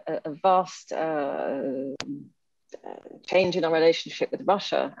vast change in our relationship with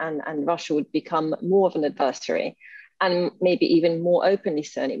Russia, and Russia would become more of an adversary, and maybe even more openly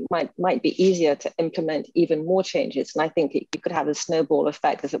so. And it might be easier to implement even more changes. And I think you could have a snowball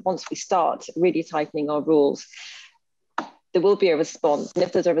effect, as that once we start really tightening our rules, there will be a response. And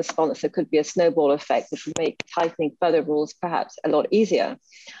if there's a response, there could be a snowball effect, which would make tightening further rules perhaps a lot easier.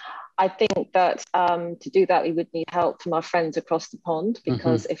 I think that to do that, we would need help from our friends across the pond,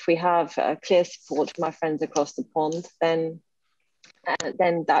 because if we have clear support from our friends across the pond, then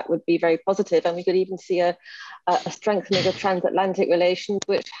that would be very positive. And we could even see a strengthening of transatlantic relations,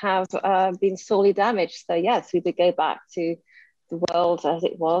 which have been sorely damaged. So yes, we would go back to the world as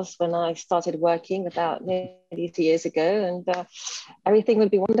it was when I started working about nearly 2 years ago, and everything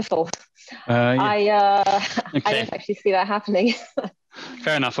would be wonderful. Yeah. I don't actually see that happening.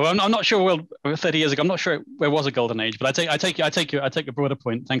 Fair enough. Well, I'm not sure. Well, 30 years ago, I'm not sure there was a golden age, but I take your broader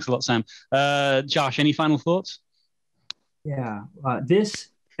point. Thanks a lot, Sam. Josh, any final thoughts? Yeah,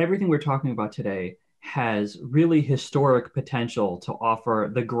 everything we're talking about today has really historic potential to offer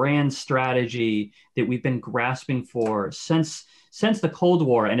the grand strategy that we've been grasping for since the Cold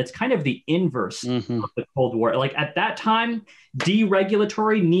War. And it's kind of the inverse of the Cold War. Like at that time,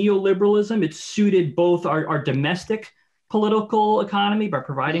 deregulatory neoliberalism, it suited both our domestic political economy by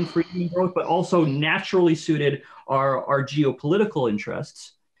providing freedom and growth, but also naturally suited our geopolitical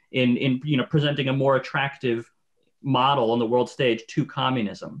interests in presenting a more attractive model on the world stage to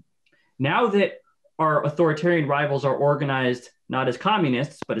communism. Now that our authoritarian rivals are organized not as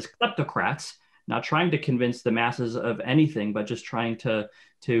communists, but as kleptocrats, not trying to convince the masses of anything, but just trying to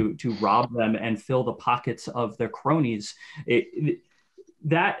rob them and fill the pockets of their cronies.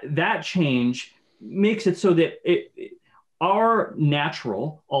 That change makes it so that our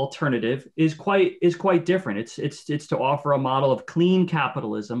natural alternative is quite different. It's to offer a model of clean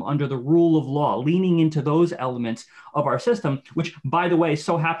capitalism under the rule of law, leaning into those elements of our system, which, by the way,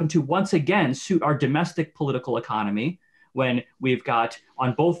 so happen to once again suit our domestic political economy, when we've got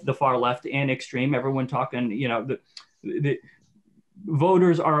on both the far left and extreme, everyone talking, the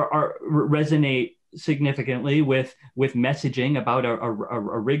voters resonate significantly with messaging about a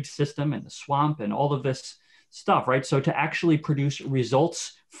rigged system and the swamp and all of this stuff, right? So to actually produce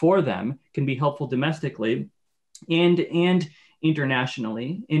results for them can be helpful domestically and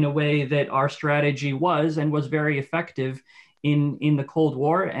internationally in a way that our strategy was very effective in the Cold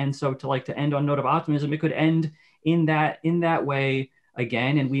War. And so to end on a note of optimism, it could end in that way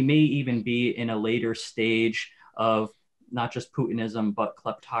again. And we may even be in a later stage of not just Putinism, but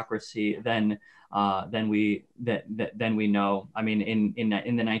kleptocracy than we know. I mean, in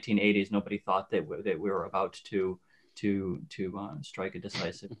the 1980s, nobody thought that we were about to strike a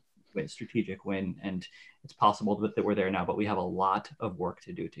decisive strategic win, and it's possible that we're there now. But we have a lot of work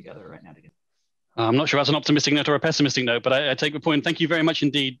to do together right now. I'm not sure that's an optimistic note or a pessimistic note, but I take the point. Thank you very much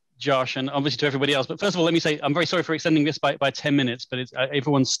indeed, Josh, and obviously to everybody else. But first of all, let me say I'm very sorry for extending this by 10 minutes, but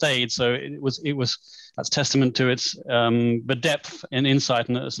everyone stayed, so that's testament to its the depth and insight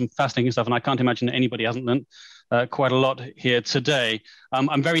and some fascinating stuff. And I can't imagine that anybody hasn't learned quite a lot here today.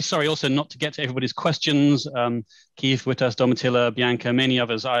 I'm very sorry also not to get to everybody's questions. Keith, Witas, Domitila, Bianca, many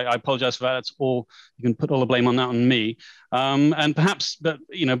others. I apologize for that. It's all, you can put all the blame on that on me. And perhaps, but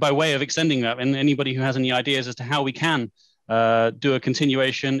by way of extending that, and anybody who has any ideas as to how we can do a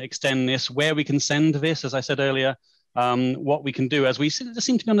continuation, extend this, where we can send this, as I said earlier, what we can do, as we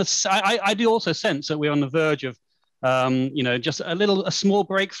seem to be on I do also sense that we're on the verge of just a small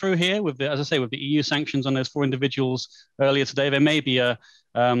breakthrough here with as I say, with the EU sanctions on those 4 individuals earlier today. There may be a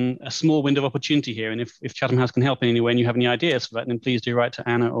small window of opportunity here. And if Chatham House can help in any way and you have any ideas for that, then please do write to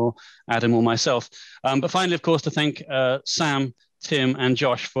Anna or Adam or myself. But finally, of course, to thank Sam, Tim and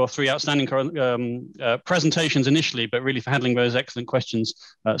Josh for 3 outstanding presentations initially, but really for handling those excellent questions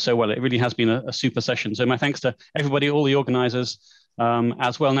so well. It really has been a super session. So my thanks to everybody, all the organizers,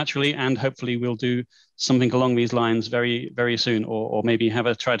 as well, naturally, and hopefully we'll do something along these lines very, very soon, or maybe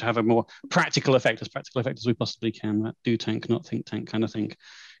try to have a more practical effect as we possibly can. That do tank, not think tank kind of thing. In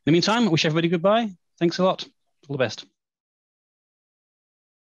the meantime, I wish everybody goodbye. Thanks a lot. All the best.